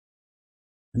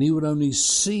 And he would only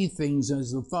see things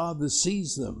as the Father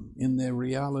sees them in their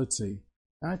reality.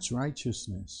 That's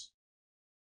righteousness.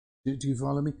 Do you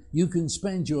follow me? You can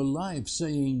spend your life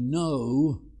saying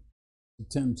no to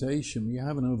temptation. You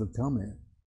haven't overcome it.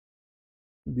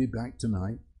 We'll be back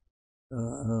tonight.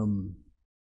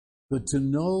 But to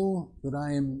know that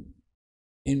I am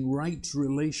in right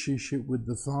relationship with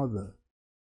the Father,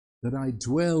 that I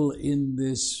dwell in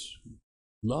this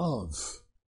love,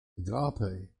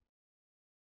 agape,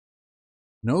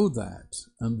 know that,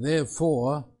 and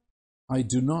therefore I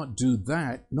do not do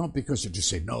that, not because I just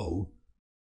say no,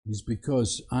 it's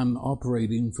because I'm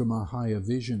operating from a higher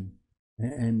vision,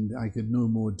 and I could no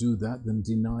more do that than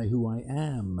deny who I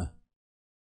am.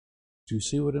 Do you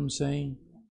see what I'm saying?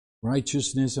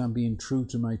 Righteousness, I'm being true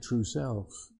to my true self.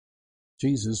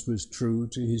 Jesus was true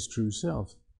to his true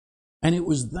self. And it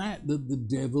was that the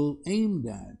devil aimed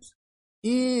at.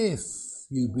 If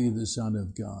you be the Son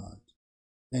of God,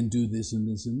 then do this and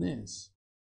this and this.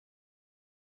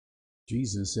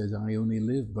 Jesus says, I only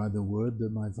live by the word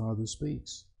that my Father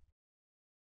speaks.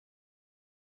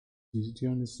 Do you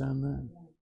understand that?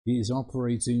 He is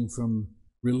operating from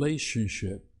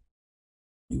relationship.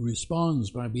 He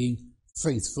responds by being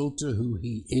faithful to who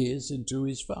he is and to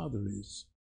his Father is.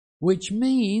 Which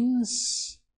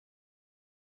means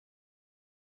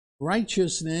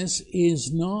righteousness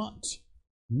is not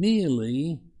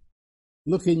merely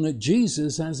looking at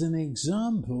Jesus as an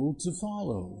example to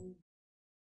follow.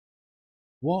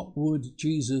 What would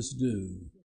Jesus do?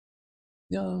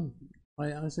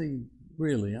 I say,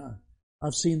 really,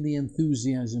 I've seen the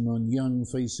enthusiasm on young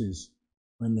faces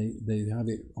when they have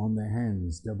it on their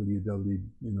hands,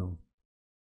 WW.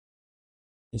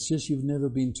 It's just you've never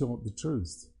been taught the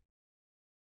truth.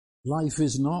 Life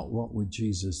is not what would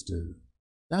Jesus do.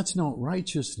 That's not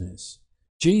righteousness.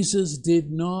 Jesus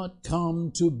did not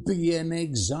come to be an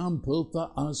example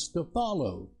for us to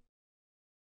follow.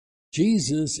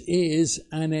 Jesus is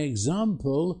an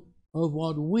example of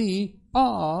what we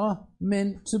are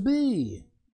meant to be.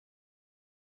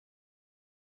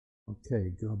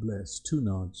 Okay, God bless. 2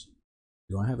 nods.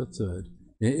 Do I have a third?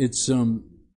 It's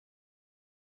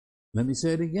let me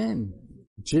say it again.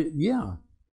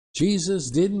 Jesus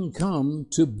didn't come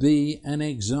to be an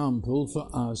example for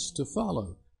us to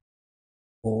follow.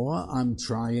 Or I'm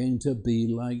trying to be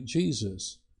like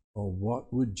Jesus. Or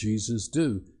what would Jesus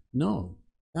do? No,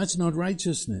 that's not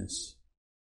righteousness.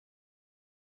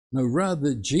 No,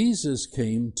 rather, Jesus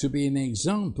came to be an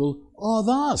example of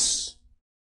us.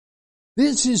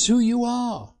 This is who you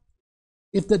are.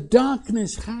 If the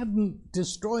darkness hadn't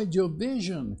destroyed your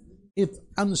vision, if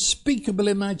unspeakable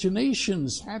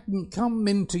imaginations hadn't come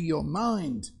into your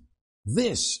mind,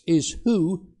 this is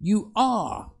who you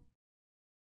are.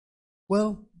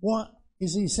 Well, what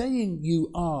is he saying you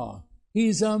are?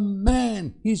 He's a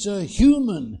man, he's a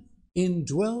human,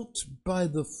 indwelt by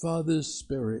the Father's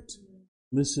Spirit,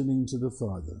 listening to the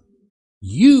Father.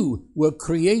 You were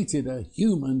created a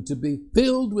human to be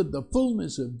filled with the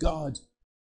fullness of God,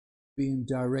 being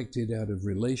directed out of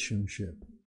relationship,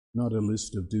 not a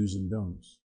list of do's and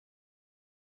don'ts.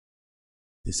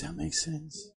 Does that make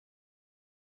sense?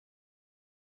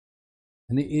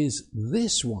 And it is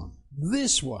this one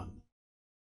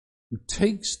who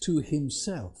takes to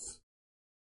himself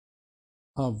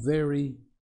our very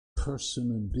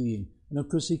person and being. And of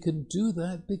course he can do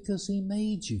that because he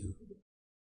made you.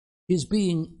 His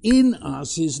being in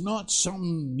us is not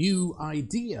some new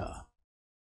idea.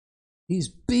 He's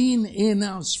been in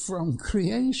us from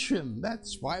creation.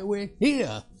 That's why we're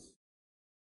here.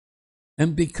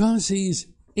 And because he's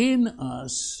in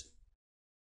us,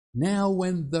 now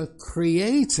when the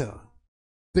Creator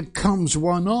becomes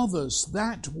one of us,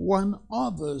 that one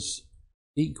of us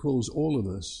equals all of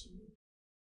us.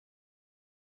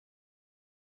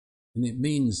 And it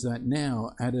means that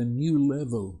now at a new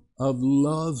level of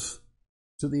love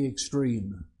to the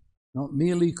extreme, not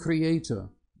merely Creator,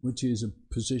 which is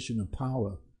a position of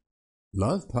power.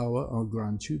 Love, power, I'll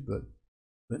grant you,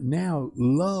 but now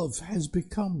love has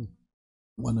become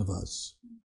one of us.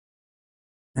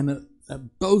 And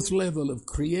at both level of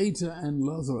Creator and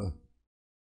lover,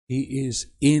 he is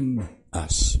in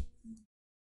us.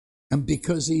 And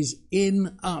because he's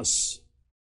in us,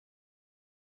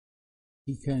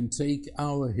 he can take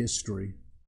our history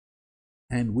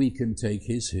and we can take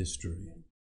his history.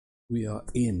 We are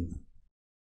in.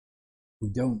 We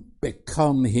don't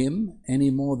become him any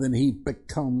more than he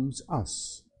becomes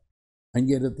us. And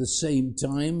yet at the same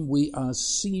time, we are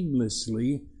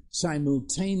seamlessly,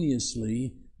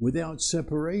 simultaneously, without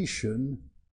separation,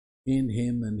 in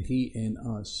him and he in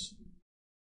us,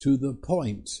 to the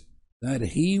point that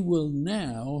he will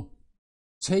now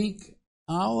take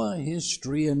our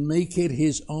history and make it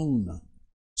his own,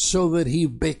 so that he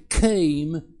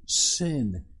became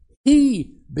sin.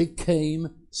 He became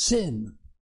sin.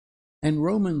 And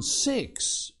Romans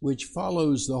 6, which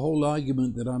follows the whole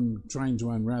argument that I'm trying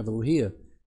to unravel here,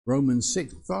 Romans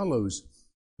 6 follows,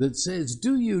 that says,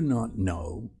 do you not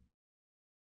know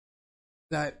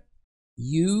that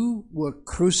you were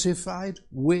crucified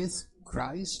with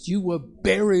Christ? You were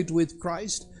buried with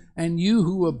Christ, and you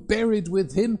who were buried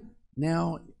with him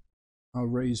now are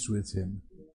raised with him.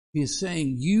 He's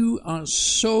saying you are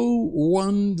so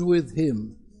one with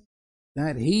him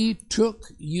that he took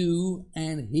you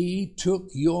and he took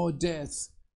your death,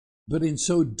 but in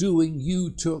so doing you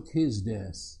took his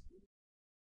death.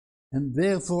 And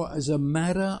therefore, as a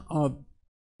matter of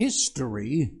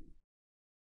history,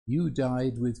 you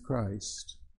died with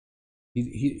Christ.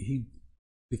 He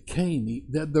became,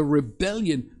 the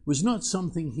rebellion was not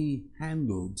something he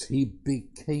handled, he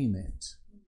became it.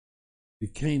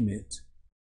 Became it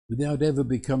without ever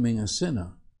becoming a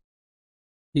sinner.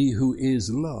 He who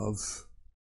is love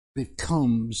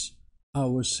becomes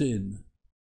our sin.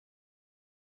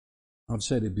 I've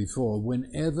said it before,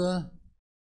 whenever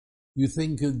you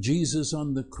think of Jesus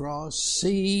on the cross,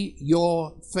 see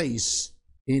your face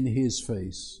in his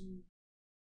face.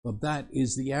 But that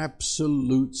is the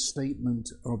absolute statement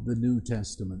of the New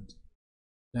Testament,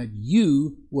 that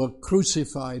you were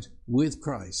crucified with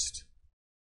Christ.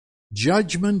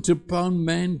 Judgment upon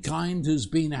mankind has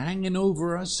been hanging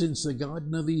over us since the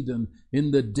Garden of Eden.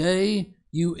 In the day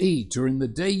you eat, or in the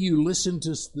day you listen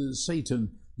to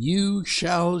Satan, you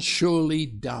shall surely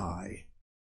die.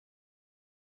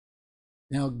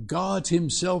 Now God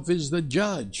himself is the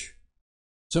judge.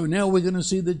 So now we're going to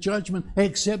see the judgment,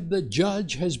 except the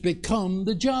judge has become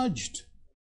the judged.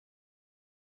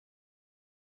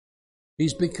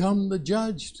 He's become the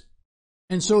judged.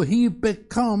 And so he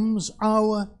becomes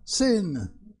our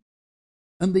sin.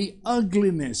 And the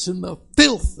ugliness and the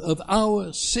filth of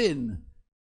our sin,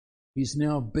 he's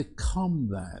now become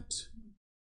that.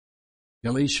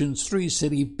 Galatians 3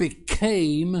 said he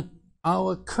became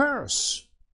our curse.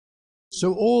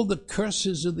 So all the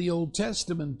curses of the Old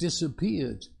Testament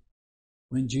disappeared.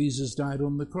 when Jesus died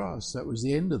on the cross. That was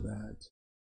the end of that.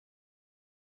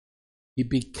 He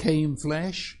became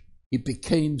flesh. He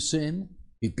became sin.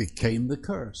 He became the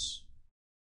curse.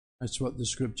 That's what the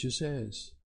scripture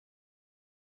says.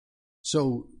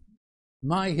 So,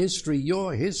 my history,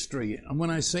 your history, and when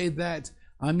I say that,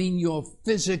 I mean your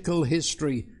physical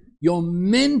history, your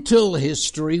mental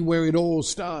history, where it all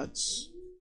starts,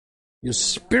 your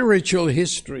spiritual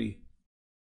history.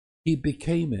 He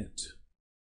became it.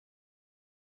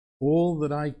 All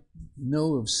that I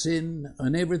know of sin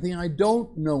and everything I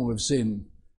don't know of sin,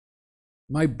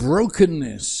 my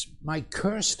brokenness, my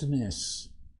cursedness,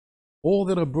 all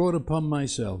that I brought upon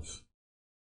myself,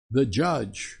 the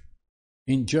judge,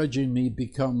 in judging me,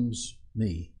 becomes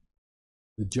me.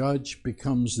 The judge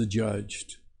becomes the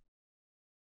judged.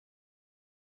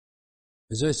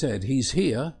 As I said, he's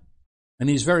here, and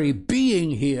his very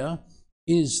being here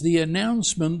is the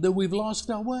announcement that we've lost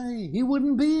our way. He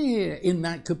wouldn't be here in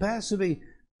that capacity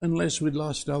unless we'd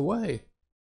lost our way.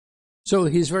 So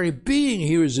his very being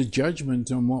here is a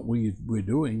judgment on what we're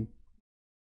doing.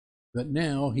 But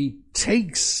now he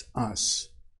takes us,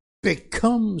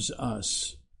 becomes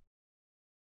us.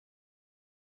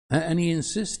 And he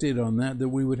insisted on that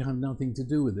we would have nothing to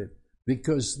do with it.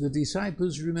 Because the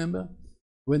disciples, remember,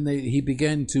 when he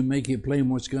began to make it plain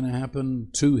what's going to happen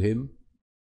to him,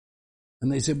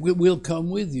 and they said, we'll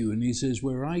come with you. And he says,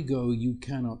 where I go, you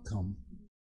cannot come.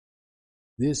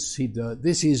 This he does.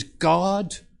 This is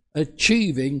God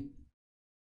achieving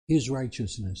his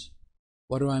righteousness.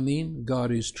 What do I mean?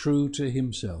 God is true to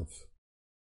himself.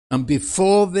 And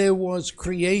before there was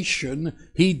creation,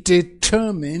 he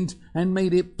determined and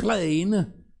made it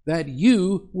plain that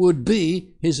you would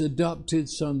be his adopted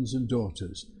sons and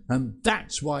daughters. And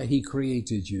that's why he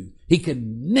created you. He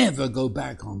can never go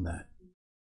back on that.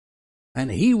 And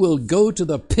he will go to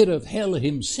the pit of hell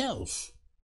himself.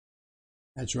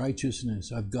 That's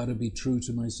righteousness. I've got to be true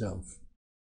to myself.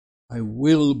 I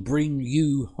will bring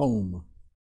you home.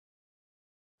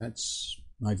 That's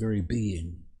my very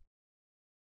being.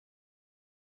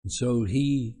 And so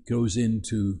he goes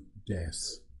into death.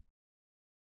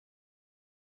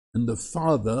 And the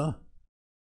Father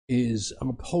is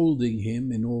upholding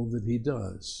him in all that he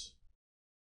does.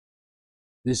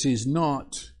 This is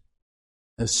not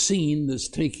a scene that's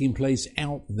taking place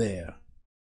out there,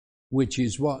 which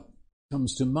is what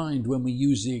comes to mind when we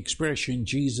use the expression,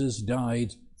 Jesus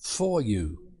died for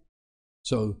you.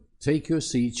 So take your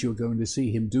seats, you're going to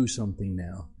see him do something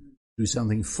now, do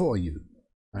something for you.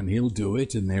 And he'll do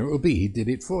it, and there it will be. He did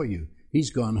it for you.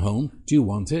 He's gone home. Do you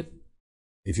want it?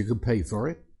 If you could pay for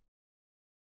it?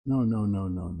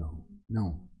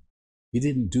 No. He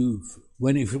didn't do,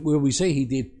 when we say he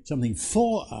did something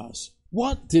for us,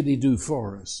 what did he do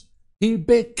for us? He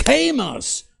became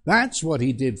us. That's what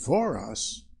he did for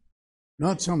us.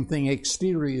 Not something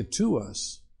exterior to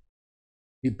us.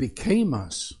 He became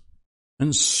us.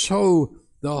 And so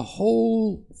the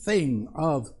whole thing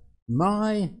of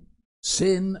my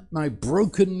sin, my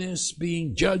brokenness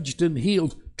being judged and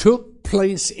healed, took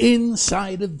place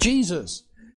inside of Jesus.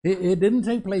 It didn't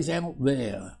take place out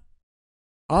there.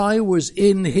 I was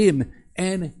in him,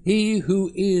 and he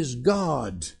who is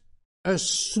God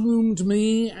assumed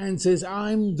me and says,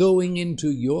 I'm going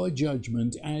into your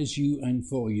judgment as you and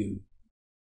for you.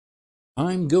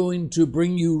 I'm going to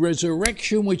bring you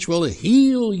resurrection which will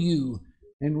heal you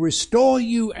and restore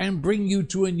you and bring you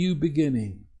to a new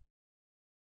beginning.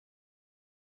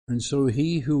 And so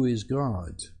he who is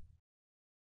God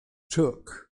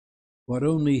took what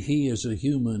only he as a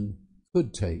human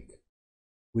could take,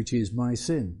 which is my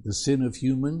sin. The sin of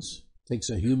humans takes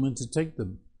a human to take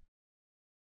them.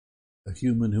 A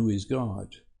human who is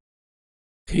God.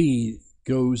 He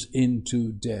goes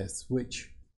into death, which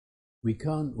we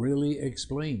can't really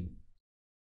explain.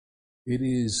 It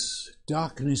is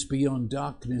darkness beyond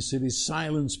darkness. It is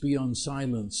silence beyond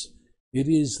silence. It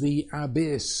is the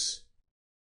abyss.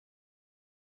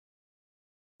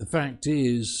 The fact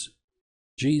is,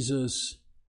 Jesus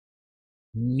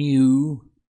knew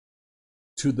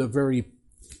to the very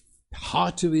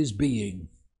heart of his being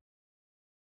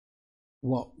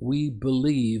what we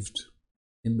believed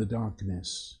in the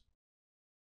darkness.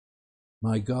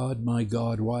 My God,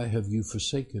 why have you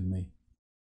forsaken me?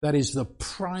 That is the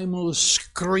primal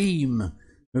scream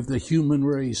of the human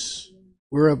race.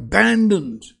 We're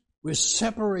abandoned. We're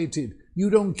separated. You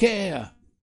don't care.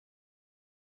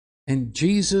 And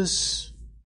Jesus,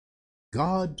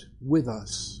 God with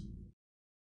us,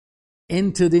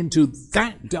 entered into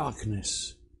that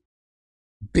darkness,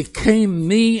 became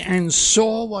me and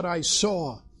saw what I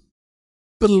saw,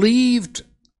 believed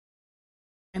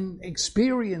and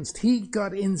experienced. He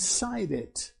got inside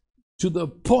it to the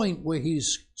point where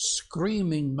he's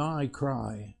screaming my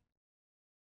cry.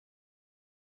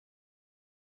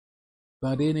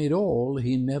 But in it all,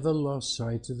 he never lost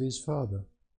sight of his Father.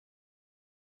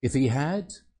 If he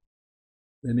had,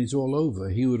 then it's all over.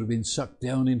 He would have been sucked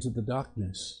down into the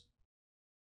darkness.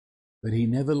 But he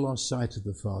never lost sight of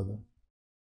the Father.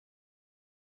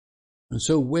 And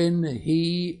so when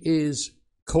he is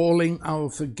calling our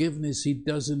forgiveness, he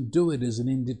doesn't do it as an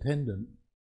independent.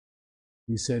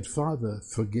 He said, Father,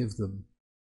 forgive them.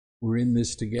 We're in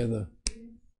this together.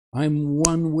 I'm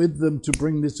one with them to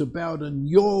bring this about, and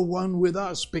you're one with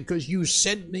us because you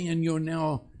sent me and you're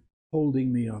now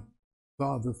holding me up.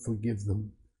 Father, forgive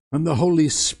them. And the Holy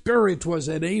Spirit was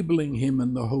enabling him,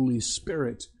 and the Holy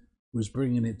Spirit was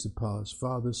bringing it to pass.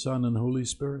 Father, Son, and Holy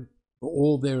Spirit were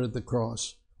all there at the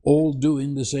cross, all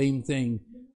doing the same thing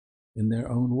in their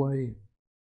own way.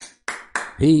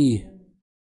 He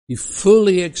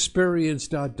fully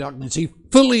experienced our darkness. He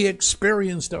fully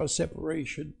experienced our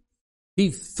separation.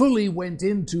 He fully went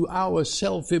into our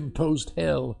self-imposed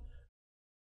hell.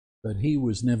 But he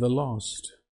was never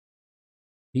lost.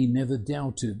 He never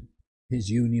doubted his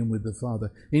union with the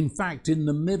Father. In fact, in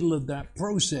the middle of that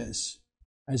process,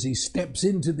 as he steps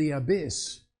into the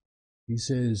abyss, he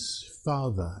says,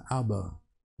 Father, Abba,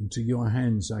 into your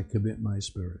hands I commit my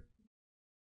spirit.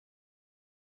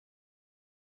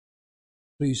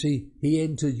 So you see, he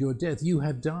entered your death. You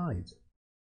have died.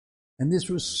 And this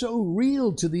was so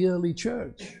real to the early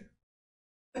church.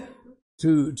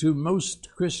 To most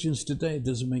Christians today, it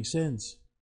doesn't make sense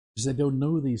because they don't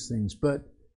know these things. But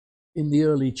in the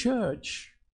early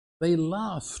church, they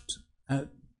laughed at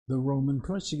the Roman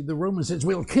persecution. The Roman says,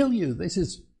 we'll kill you. They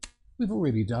says, we've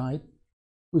already died.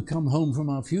 We've come home from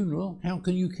our funeral. How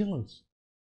can you kill us?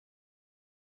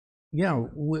 Yeah,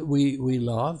 we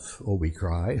laugh or we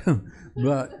cry,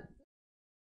 but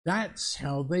that's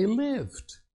how they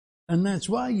lived. And that's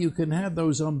why you can have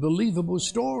those unbelievable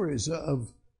stories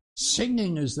of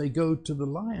singing as they go to the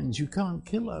lions. You can't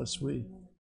kill us.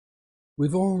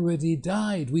 We've already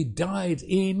died. We died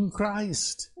in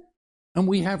Christ. And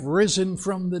we have risen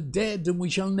from the dead, and we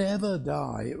shall never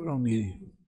die. It would only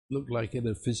look like at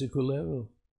a physical level.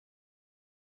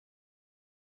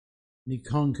 And he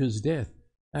conquers death.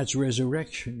 That's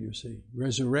resurrection, you see.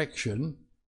 Resurrection,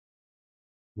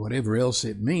 whatever else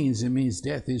it means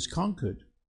death is conquered.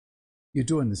 You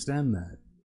do understand that.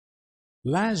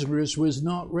 Lazarus was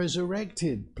not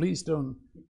resurrected. Please don't.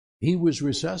 He was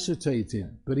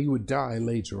resuscitated, but he would die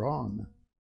later on.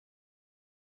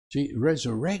 See,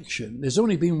 resurrection, there's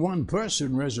only been one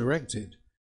person resurrected.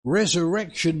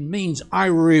 Resurrection means I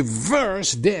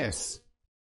reverse death.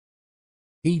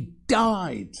 He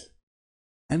died,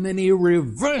 and then he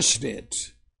reversed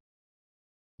it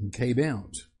and came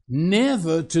out,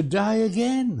 never to die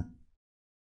again.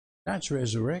 That's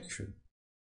resurrection.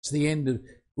 It's the end of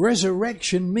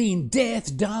resurrection. Means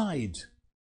death died.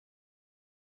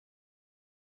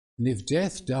 And if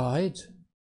death died,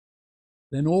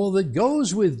 then all that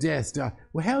goes with death died.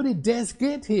 Well, how did death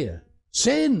get here?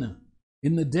 Sin.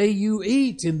 In the day you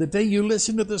eat, in the day you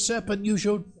listen to the serpent, you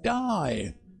shall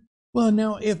die. Well,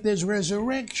 now, if there's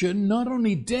resurrection, not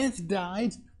only death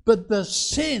died, but the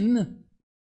sin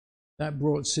that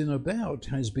brought sin about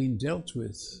has been dealt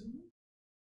with.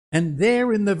 And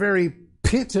there in the very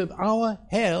pit of our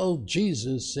hell,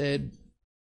 Jesus said,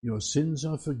 your sins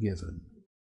are forgiven.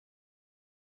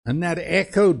 And that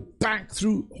echoed back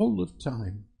through all of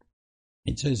time.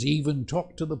 It says, even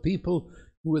talked to the people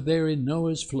who were there in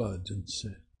Noah's flood and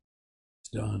said, it's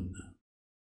done.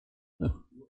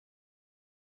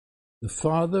 The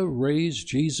Father raised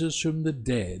Jesus from the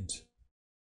dead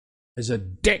as a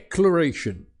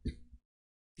declaration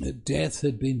that death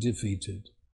had been defeated.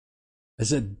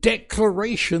 As a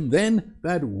declaration then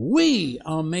that we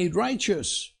are made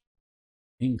righteous,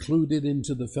 included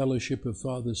into the fellowship of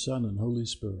Father, Son, and Holy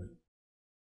Spirit.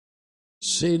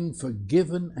 Sin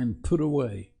forgiven and put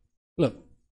away. Look,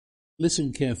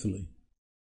 listen carefully.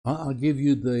 I'll give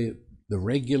you the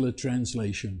regular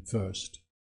translation first.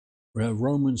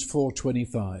 Romans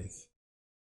 4:25.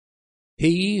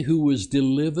 He who was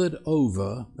delivered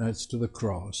over, that's to the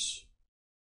cross,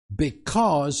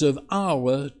 because of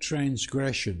our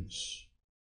transgressions.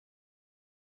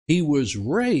 He was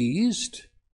raised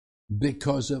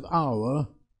because of our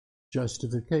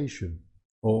justification,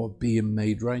 or being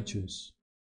made righteous.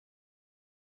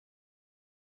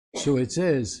 So it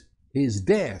says his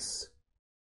death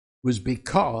was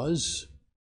because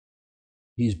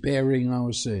he's bearing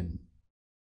our sin.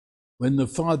 When the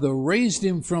Father raised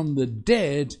him from the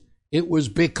dead, it was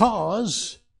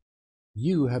because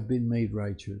you have been made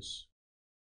righteous.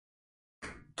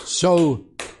 So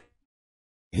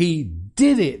He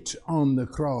did it on the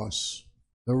cross.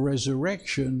 The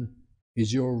resurrection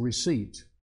is your receipt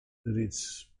that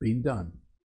it's been done.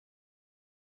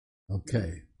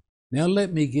 Okay. Now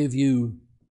let me give you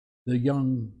the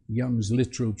Young's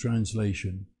literal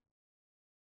translation.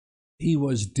 He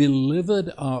was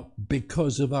delivered up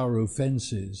because of our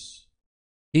offenses.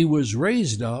 He was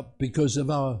raised up because of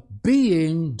our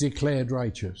being declared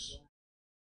righteous.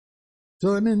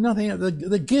 So, nothing,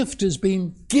 the gift has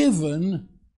been given.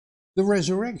 The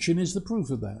resurrection is the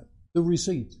proof of that, the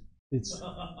receipt.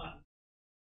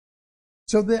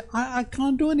 So I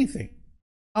can't do anything.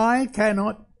 I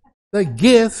cannot. The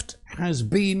gift has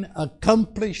been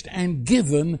accomplished and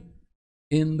given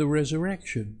in the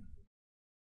resurrection.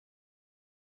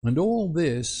 And all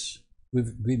this,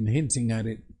 we've been hinting at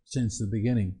it since the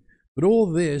beginning, but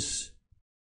all this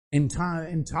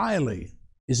entirely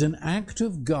is an act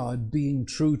of God being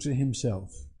true to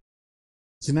himself.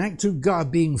 It's an act of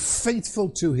God being faithful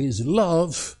to his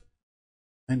love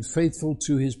and faithful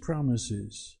to his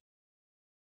promises.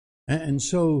 And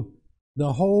so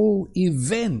the whole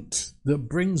event that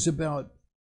brings about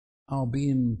our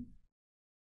being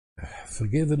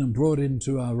forgiven and brought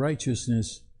into our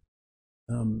righteousness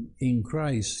in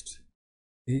Christ,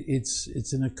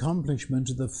 it's an accomplishment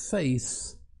of the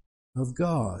faith of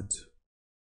God.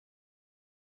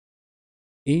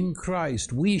 In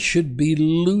Christ, we should be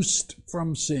loosed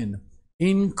from sin.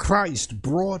 In Christ,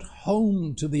 brought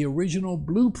home to the original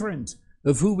blueprint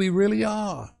of who we really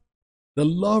are. The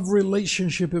love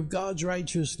relationship of God's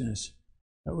righteousness.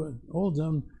 That was all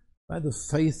done by the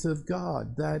faith of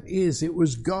God. That is, it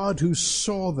was God who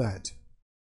saw that.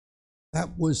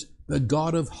 That was the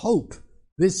God of hope.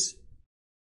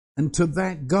 And to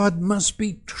that, God must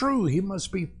be true. He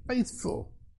must be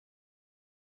faithful.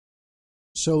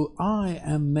 So I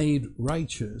am made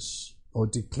righteous or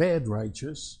declared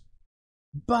righteous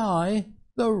by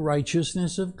the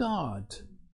righteousness of God.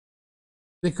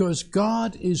 Because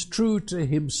God is true to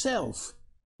himself.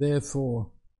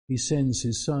 Therefore, he sends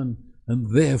his Son,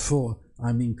 and therefore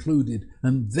I'm included,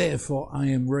 and therefore I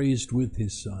am raised with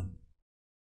his Son.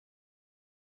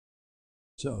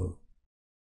 So,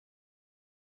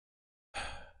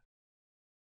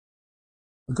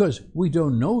 because we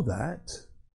don't know that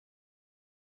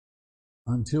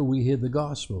until we hear the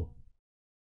gospel.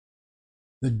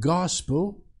 The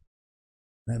gospel,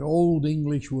 that old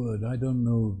English word, I don't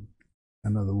know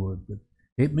another word, but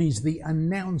it means the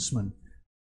announcement.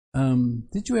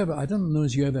 Did you ever, I don't know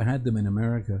if you ever had them in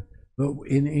America, but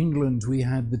in England we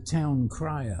had the town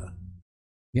crier.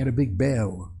 He had a big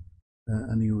bell,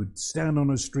 and he would stand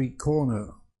on a street corner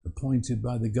appointed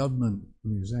by the government,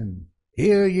 and he was saying,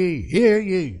 "Hear ye, hear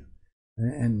ye."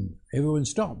 And everyone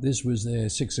stopped. This was their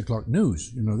 6 o'clock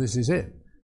news. This is it.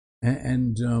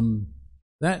 And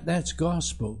that's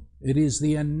gospel. It is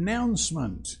the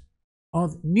announcement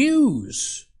of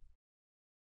news.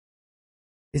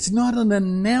 It's not an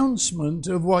announcement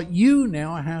of what you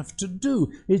now have to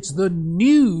do. It's the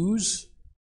news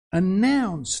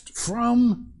announced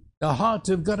from the heart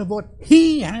of God of what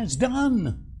he has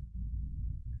done.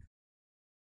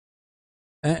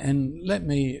 And let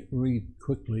me read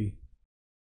quickly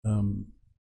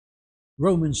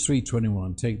Romans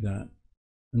 3:21, take that.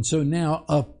 And so now,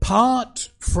 apart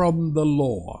from the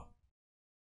law,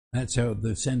 that's how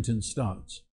the sentence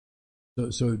starts.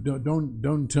 So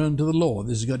don't turn to the law.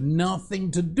 This has got nothing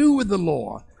to do with the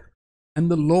law. And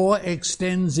the law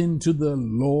extends into the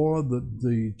law that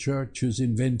the church has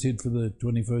invented for the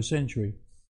 21st century.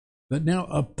 But now,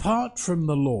 apart from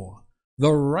the law,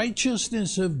 the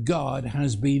righteousness of God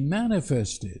has been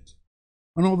manifested.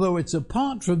 And although it's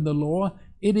apart from the law,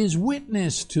 it is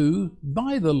witnessed to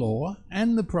by the law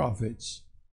and the prophets.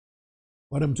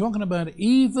 What I'm talking about,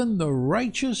 even the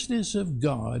righteousness of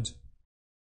God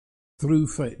through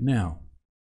faith. Now,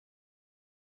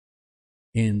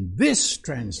 in this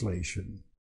translation,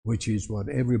 which is what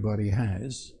everybody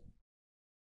has,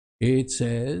 it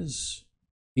says,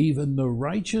 even the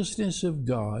righteousness of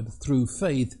God through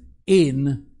faith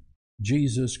in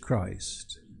Jesus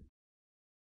Christ.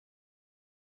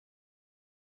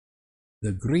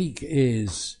 The Greek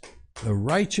is the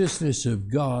righteousness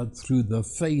of God through the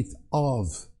faith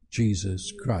of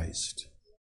Jesus Christ.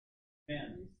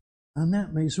 Amen. And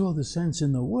that makes all the sense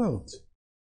in the world.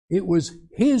 It was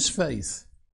his faith,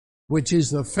 which is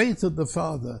the faith of the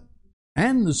Father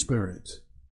and the Spirit,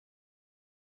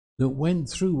 that went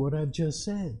through what I've just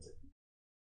said.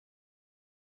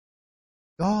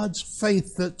 God's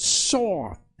faith that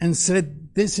saw and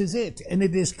said, this is it, and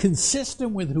it is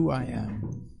consistent with who I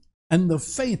am. And the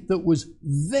faith that was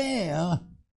there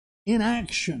in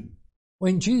action.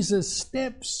 When Jesus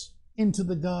steps into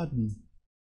the garden.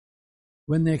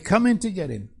 When they're coming to get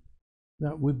him,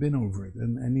 that we've been over it.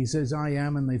 And he says, I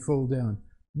am, and they fall down.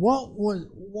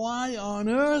 Why on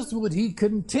earth would he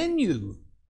continue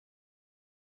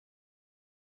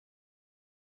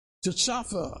to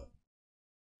suffer?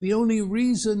 The only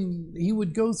reason he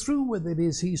would go through with it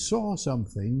is he saw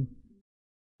something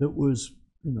that was,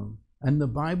 and the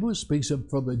Bible speaks of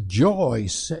for the joy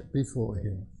set before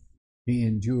him, he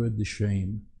endured the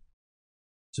shame.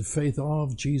 It's the faith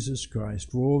of Jesus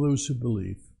Christ for all those who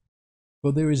believe.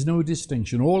 For there is no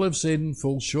distinction. All have sinned,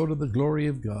 fall short of the glory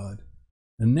of God,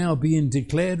 and now being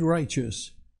declared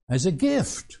righteous as a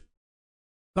gift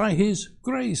by his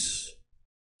grace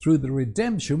through the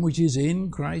redemption which is in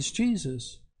Christ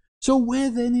Jesus. So where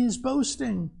then is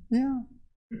boasting? Yeah.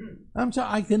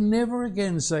 I can never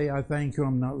again say, I thank you,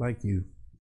 I'm not like you.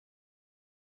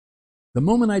 The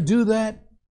moment I do that,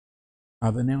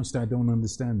 I've announced I don't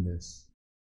understand this.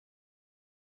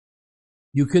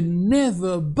 You can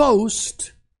never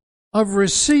boast of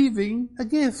receiving a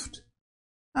gift.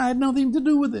 I had nothing to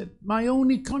do with it. My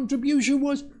only contribution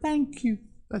was, thank you.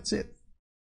 That's it.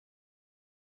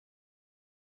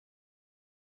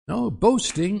 No,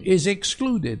 boasting is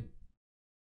excluded.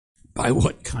 By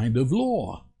what kind of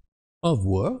law? Of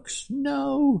works?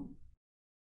 No.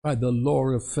 By the law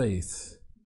of faith.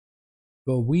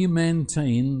 For we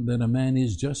maintain that a man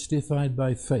is justified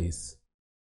by faith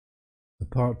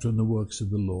apart from the works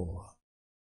of the law.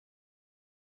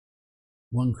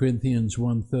 1 Corinthians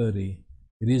 1:30.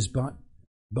 It is but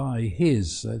by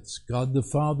his, that's God the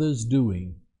Father's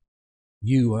doing,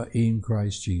 you are in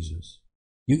Christ Jesus.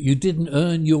 You didn't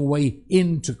earn your way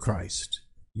into Christ.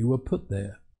 You were put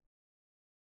there.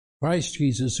 Christ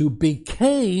Jesus, who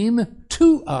became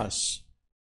to us.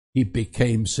 He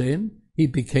became sin. He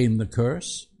became the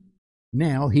curse.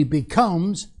 Now he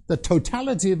becomes the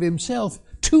totality of himself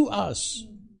to us.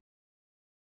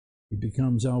 He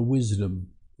becomes our wisdom,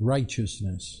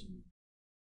 righteousness.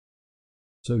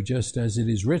 So just as it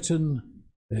is written,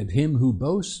 let him who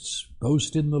boasts,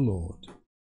 boast in the Lord.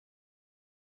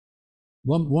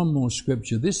 One more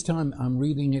scripture. This time I'm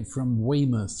reading it from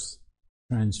Weymouth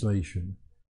translation.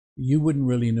 You wouldn't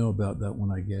really know about that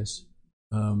one, I guess,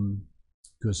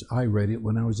 because I read it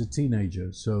when I was a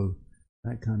teenager. So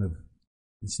that kind of,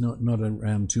 it's not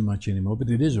around too much anymore,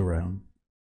 but it is around.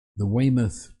 The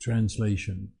Weymouth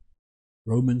translation,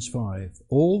 Romans 5.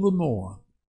 All the more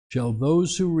shall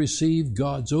those who receive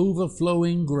God's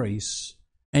overflowing grace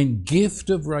and gift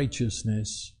of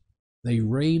righteousness, they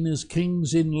reign as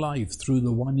kings in life through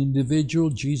the one individual,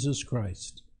 Jesus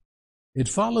Christ. It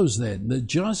follows then that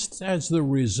just as the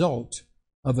result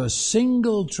of a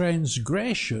single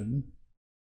transgression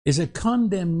is a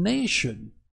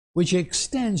condemnation which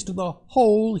extends to the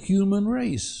whole human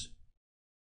race,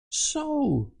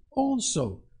 so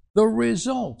also the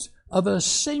result of a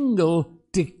single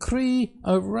decree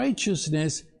of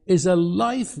righteousness is a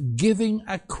life-giving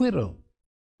acquittal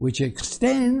which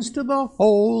extends to the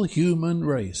whole human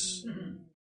race.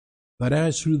 But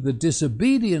as through the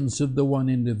disobedience of the one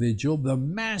individual, the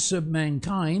mass of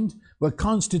mankind were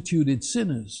constituted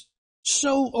sinners,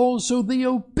 so also the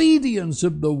obedience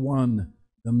of the one,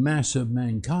 the mass of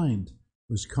mankind,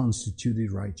 was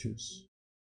constituted righteous.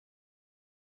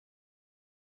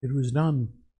 It was done,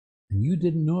 and you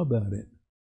didn't know about it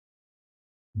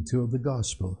until the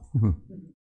gospel.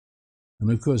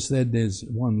 And of course, then there's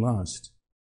one last.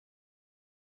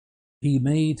 He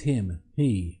made him,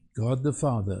 he, God the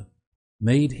Father,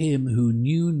 made him who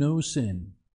knew no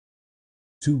sin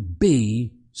to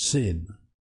be sin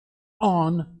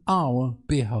on our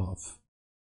behalf,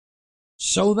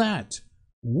 so that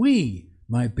we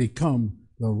might become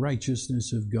the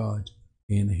righteousness of God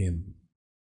in him.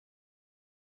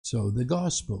 So the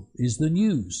gospel is the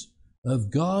news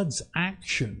of God's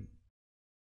action,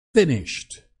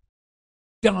 finished,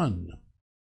 done,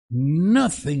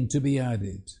 nothing to be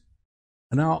added.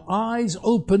 And our eyes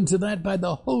open to that by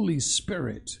the Holy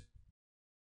Spirit.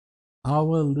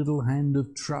 Our little hand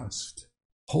of trust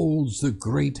holds the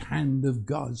great hand of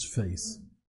God's faith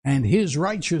and his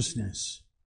righteousness.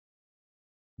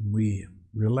 We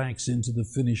relax into the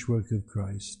finished work of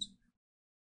Christ.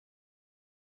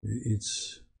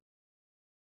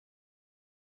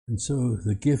 And so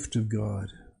the gift of God,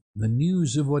 the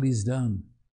news of what he's done,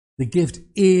 the gift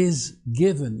is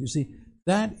given. You see,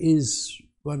 that is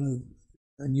one of,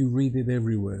 and you read it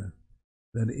everywhere,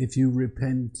 that if you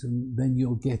repent, then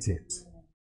you'll get it.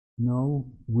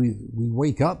 No, we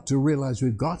wake up to realize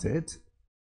we've got it,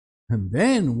 and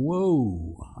then,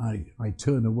 whoa, I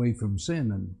turn away from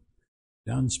sin and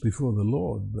dance before the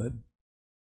Lord. But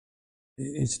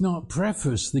It's not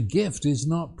prefaced. The gift is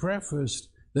not prefaced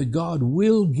that God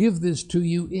will give this to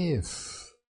you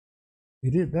if.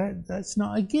 That's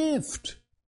not a gift.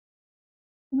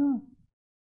 No.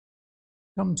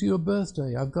 Come to your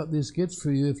birthday. I've got this gift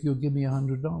for you if you'll give me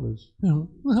 $100.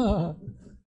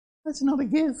 That's not a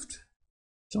gift.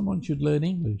 Someone should learn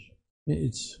English.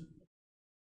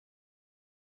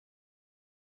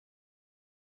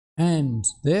 And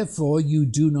therefore you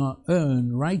do not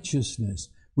earn righteousness.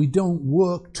 We don't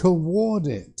work toward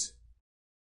it.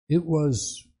 It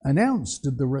was announced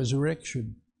at the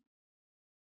resurrection.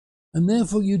 And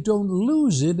therefore you don't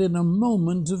lose it in a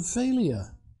moment of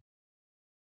failure.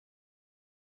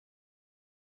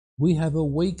 We have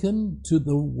awakened to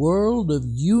the world of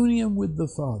union with the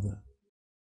Father.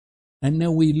 And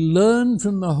now we learn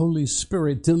from the Holy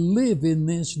Spirit to live in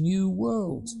this new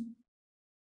world.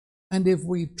 And if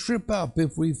we trip up,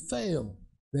 if we fail,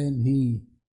 then He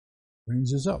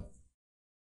brings us up.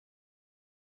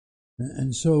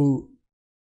 And so,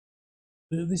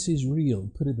 this is real,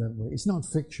 put it that way. It's not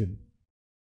fiction.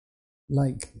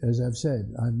 Like, as I've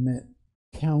said, I've met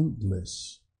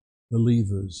countless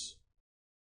believers.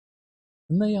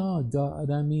 And they are, God,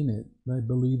 I mean it, they're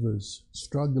believers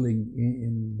struggling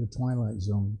in the twilight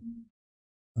zone.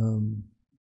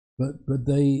 But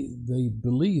they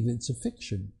believe it's a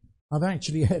fiction. I've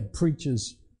actually had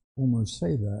preachers almost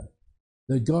say that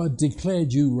God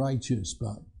declared you righteous,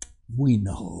 but we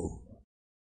know.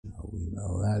 We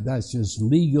know that's just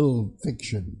legal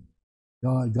fiction.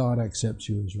 God accepts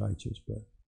you as righteous,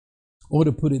 or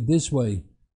to put it this way,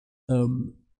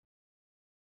 I've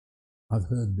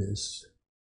heard this.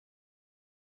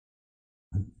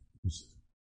 It was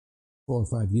 4 or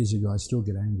 5 years ago. I still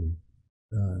get angry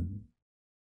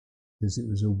because it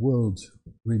was a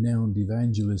world-renowned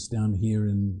evangelist down here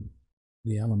in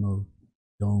the Alamo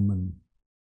Dome,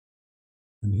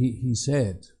 and he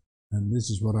said, and this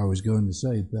is what I was going to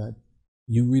say, that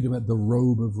you read about the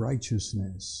robe of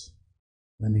righteousness.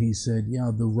 And he said,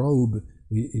 yeah, the robe,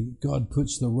 God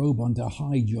puts the robe on to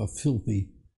hide your filthy.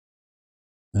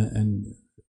 And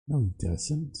no, He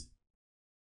doesn't.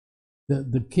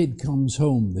 The kid comes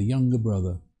home, the younger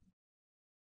brother,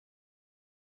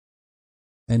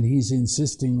 and he's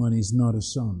insisting when he's not a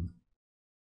son.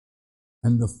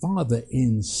 And the father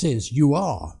insists, you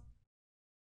are.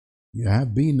 You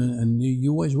have been and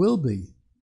you always will be.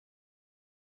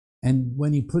 And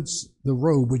when he puts the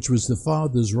robe, which was the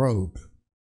father's robe,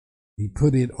 he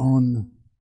put it on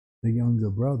the younger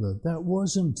brother. That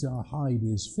wasn't to hide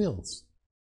his filth.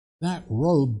 That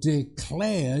robe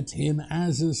declared him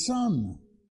as a son.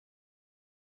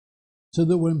 So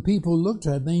that when people looked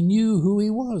at him, they knew who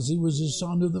he was. He was a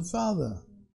son of the Father.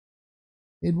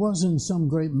 It wasn't some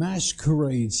great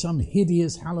masquerade, some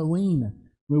hideous Halloween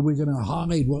where we're going to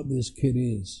hide what this kid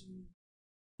is.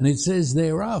 And it says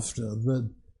thereafter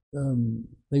that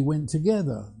they went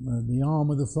together. The arm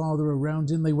of the Father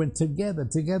around him, they went together.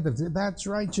 That's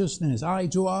righteousness, eye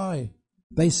to eye.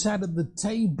 They sat at the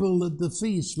table at the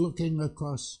feast looking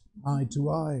across eye to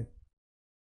eye.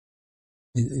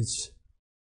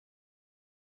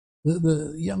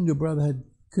 The younger brother had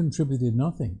contributed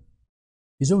nothing.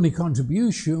 His only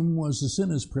contribution was the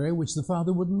sinner's prayer, which the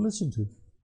Father wouldn't listen to.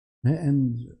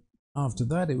 And after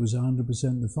that, it was 100%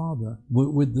 the Father,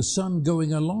 with the Son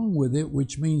going along with it,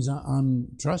 which means I'm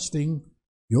trusting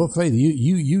your faith.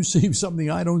 You see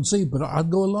something I don't see, but I'll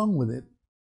go along with it.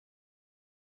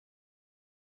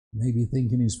 Maybe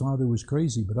thinking his father was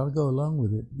crazy, but I'll go along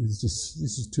with it. This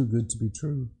is too good to be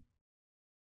true.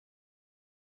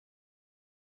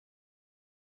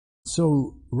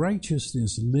 So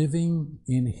righteousness, living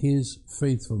in His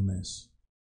faithfulness,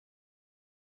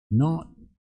 not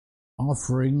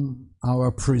offering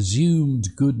our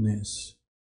presumed goodness.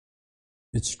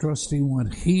 It's trusting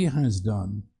what He has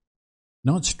done,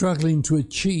 not struggling to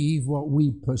achieve what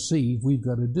we perceive we've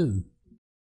got to do.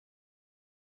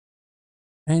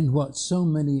 And what so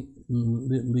many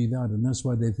leave out, and that's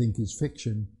why they think it's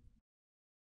fiction,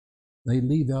 they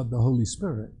leave out the Holy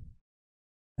Spirit.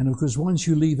 And of course, once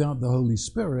you leave out the Holy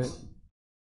Spirit,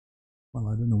 well,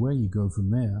 I don't know where you go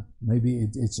from there. Maybe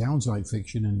it sounds like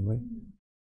fiction anyway,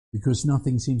 because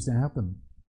nothing seems to happen.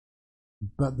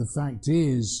 But the fact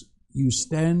is, you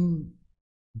stand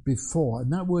before,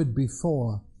 and that word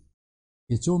before,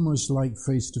 it's almost like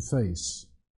face to face.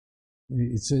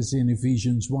 It says in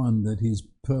Ephesians 1 that His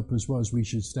purpose was we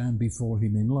should stand before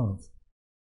Him in love.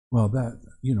 Well, that,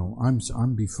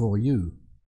 I'm before you,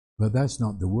 but that's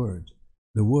not the word.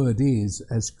 The word is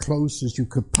as close as you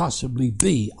could possibly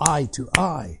be, eye to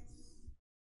eye,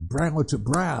 brow to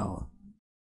brow.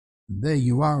 And there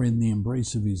you are in the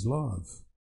embrace of His love.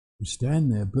 We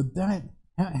stand there. But that,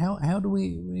 how do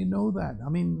we know that? I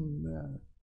mean,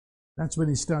 that's when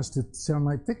it starts to sound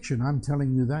like fiction. I'm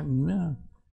telling you that. And,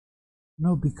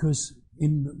 no, because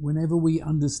whenever we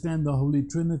understand the Holy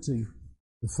Trinity,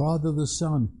 the Father, the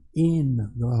Son,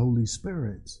 in the Holy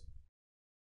Spirit,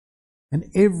 and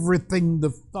everything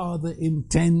the Father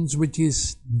intends, which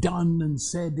is done and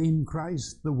said in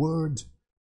Christ, the Word,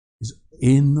 is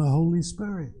in the Holy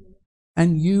Spirit.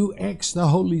 And you X the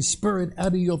Holy Spirit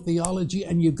out of your theology,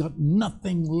 and you've got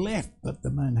nothing left but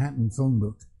the Manhattan phone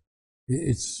book.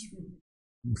 It's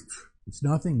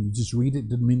nothing. You just read it,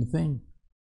 doesn't mean a thing.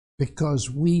 Because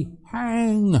we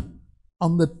hang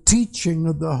on the teaching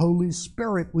of the Holy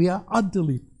Spirit. We are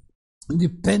utterly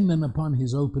dependent upon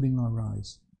His opening our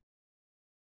eyes.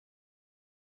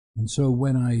 And so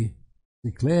when I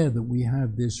declare that we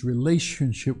have this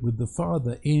relationship with the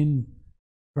Father in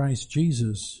Christ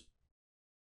Jesus,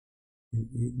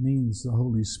 it means the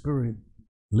Holy Spirit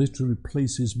literally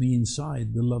places me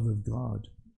inside the love of God.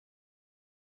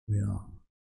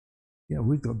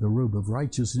 We've got the robe of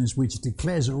righteousness, which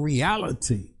declares a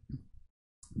reality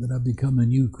that I've become a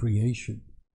new creation.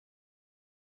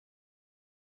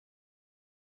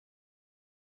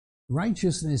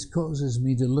 Righteousness causes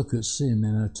me to look at sin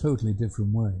in a totally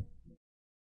different way.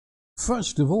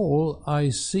 First of all, I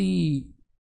see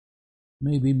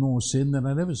maybe more sin than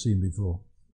I'd ever seen before.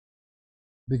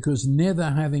 Because never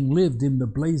having lived in the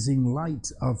blazing light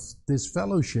of this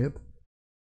fellowship,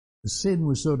 the sin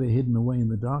was sort of hidden away in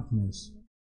the darkness.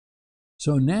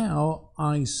 So now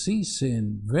I see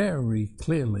sin very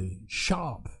clearly,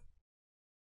 sharp.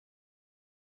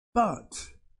 But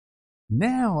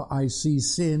now I see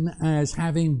sin as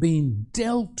having been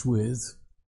dealt with,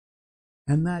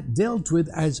 and that dealt with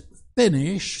as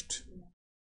finished.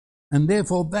 And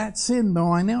therefore that sin,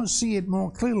 though I now see it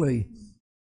more clearly,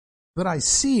 but I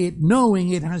see it knowing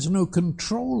it has no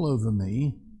control over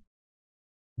me.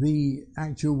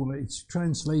 It's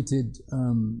translated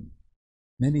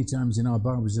many times in our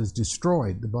Bibles as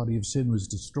destroyed. The body of sin was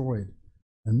destroyed.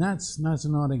 And that's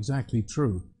not exactly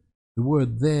true. The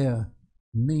word there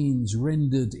means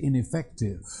rendered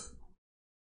ineffective.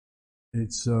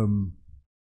 It's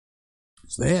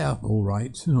there, all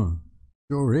right.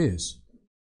 Sure is.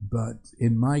 But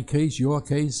in my case, your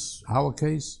case, our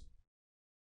case,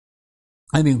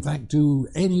 and in fact to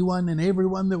anyone and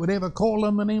everyone that would ever call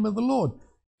on the name of the Lord,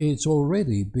 it's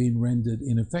already been rendered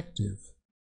ineffective.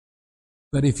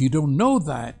 But if you don't know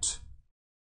that,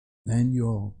 then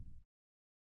you're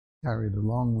carried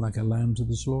along like a lamb to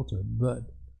the slaughter. But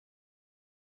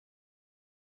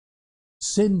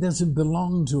sin doesn't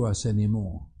belong to us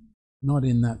anymore, not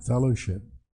in that fellowship.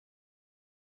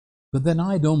 But then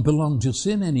I don't belong to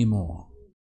sin anymore.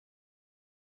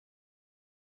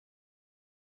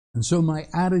 And so my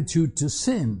attitude to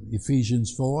sin,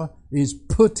 Ephesians 4, is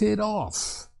put it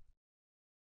off.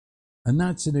 And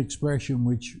that's an expression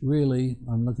which really,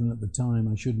 I'm looking at the time,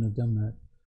 I shouldn't have done that.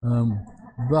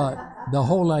 But the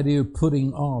whole idea of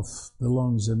putting off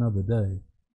belongs another day,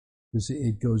 because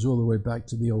it goes all the way back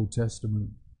to the Old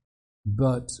Testament.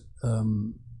 But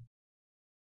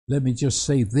let me just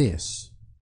say this,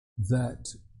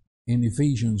 that in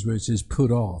Ephesians where it says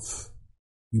put off,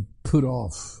 you put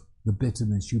off the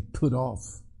bitterness, you put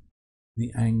off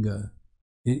the anger.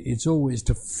 It's always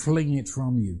to fling it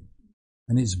from you.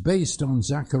 And it's based on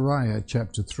Zechariah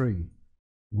chapter 3,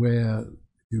 where,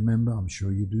 if you remember, I'm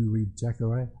sure you do read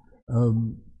Zechariah,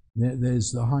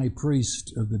 there's the high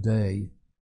priest of the day,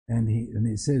 and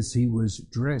it says he was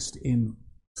dressed in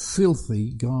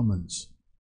filthy garments.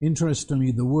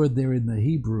 Interestingly, the word there in the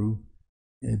Hebrew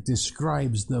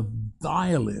describes the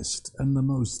vilest and the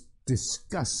most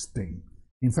disgusting.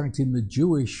 In fact, in the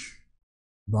Jewish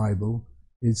Bible,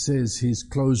 it says his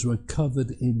clothes were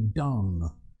covered in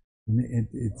dung. And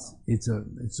it's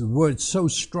a word so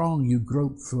strong you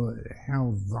grope for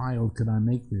how vile can I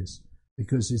make this,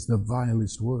 because it's the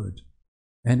vilest word.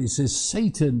 And it says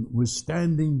Satan was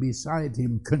standing beside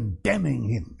him, condemning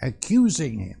him,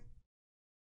 accusing him.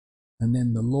 And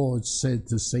then the Lord said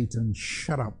to Satan,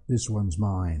 "Shut up, this one's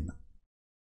mine."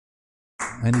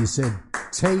 And he said,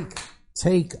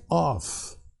 take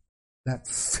off that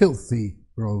filthy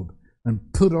robe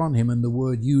and put on him. And the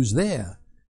word used there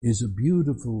is a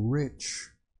beautiful, rich,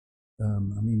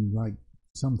 like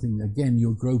something, again,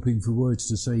 you're groping for words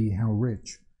to say how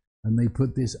rich. And they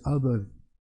put this other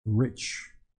rich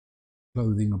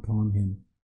clothing upon him.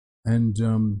 And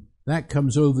that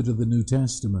comes over to the New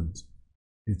Testament.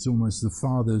 It's almost the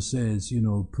Father says,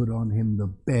 put on him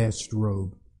the best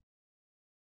robe.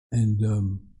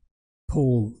 And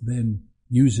Paul then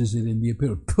uses it in the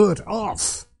epistle, put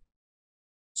off.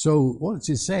 So what's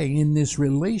it saying? In this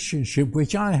relationship,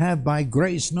 which I have by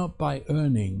grace, not by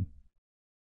earning,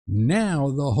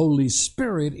 now the Holy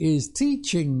Spirit is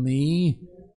teaching me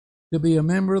to be a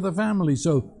member of the family.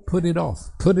 So put it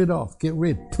off, get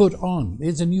rid, put on.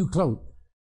 It's a new cloak.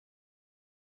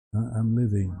 I'm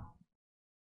living.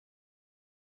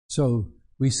 So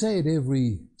we say it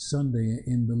every Sunday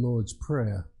in the Lord's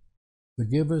Prayer.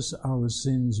 Forgive us our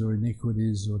sins or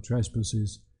iniquities or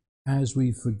trespasses as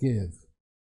we forgive.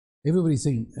 Everybody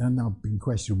think, and I've been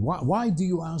questioned, why do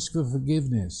you ask for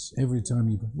forgiveness every time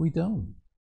you... We don't.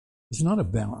 It's not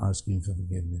about asking for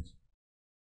forgiveness.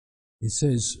 It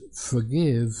says,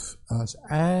 forgive us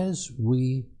as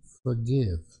we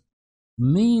forgive.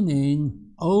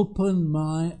 Meaning, open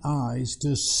my eyes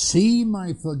to see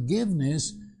my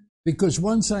forgiveness, because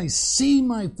once I see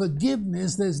my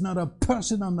forgiveness, there's not a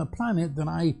person on the planet that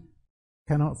I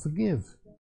cannot forgive.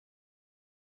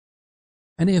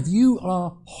 And if you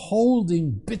are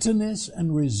holding bitterness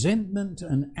and resentment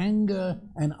and anger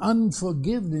and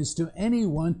unforgiveness to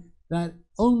anyone, that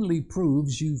only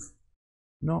proves you've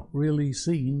not really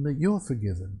seen that you're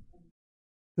forgiven.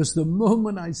 Because the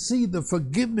moment I see the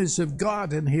forgiveness of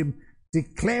God and Him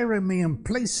declaring me and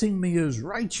placing me as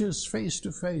righteous face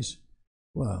to face,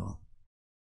 well,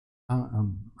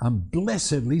 I'm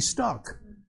blessedly stuck.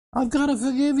 I've got to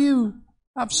forgive you.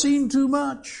 I've seen too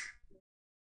much.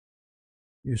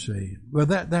 You see, well,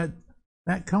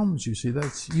 that comes. You see,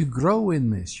 you grow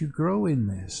in this. You grow in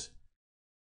this.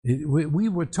 We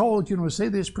were told, say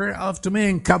this prayer after me,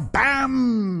 and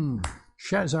kabam,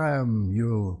 Shazam,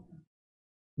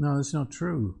 No, it's not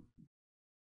true.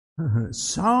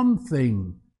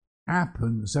 Something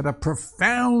happens at a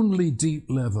profoundly deep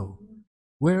level,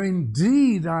 where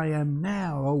indeed I am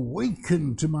now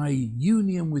awakened to my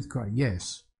union with Christ.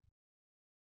 Yes.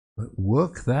 But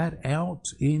work that out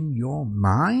in your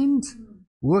mind,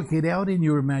 work it out in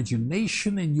your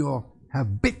imagination, in your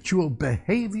habitual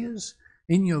behaviors,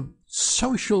 in your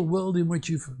social world in which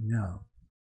no,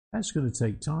 that's going to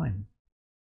take time.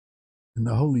 And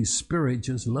the Holy Spirit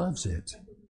just loves it.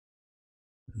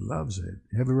 He loves it.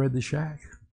 You ever read The Shack?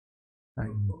 That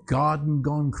garden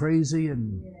gone crazy,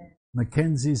 and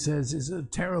Mackenzie says it's a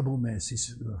terrible mess. He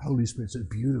says the Holy Spirit's a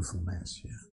beautiful mess.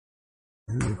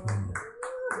 Yeah, beautiful mess.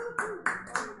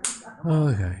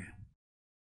 Okay.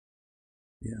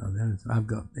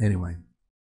 Anyway,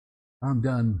 I'm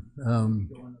done.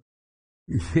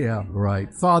 Yeah,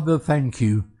 right. Father, thank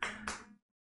you.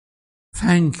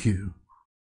 Thank you.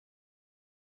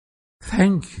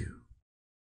 Thank you.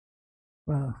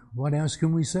 Well, what else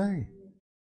can we say?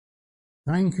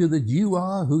 Thank you that you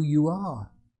are who you are,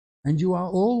 and you are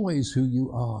always who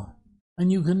you are,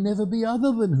 and you can never be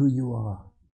other than who you are.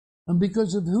 And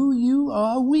because of who you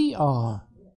are, we are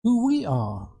who we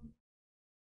are.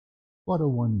 What a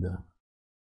wonder.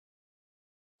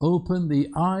 Open the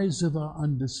eyes of our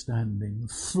understanding.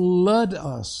 Flood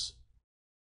us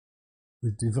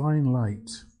with divine light,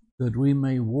 that we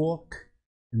may walk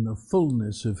in the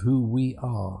fullness of who we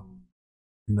are,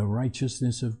 in the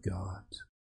righteousness of God.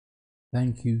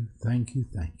 Thank you, thank you,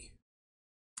 thank you.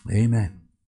 Amen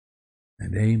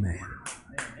and amen.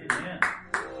 Amen.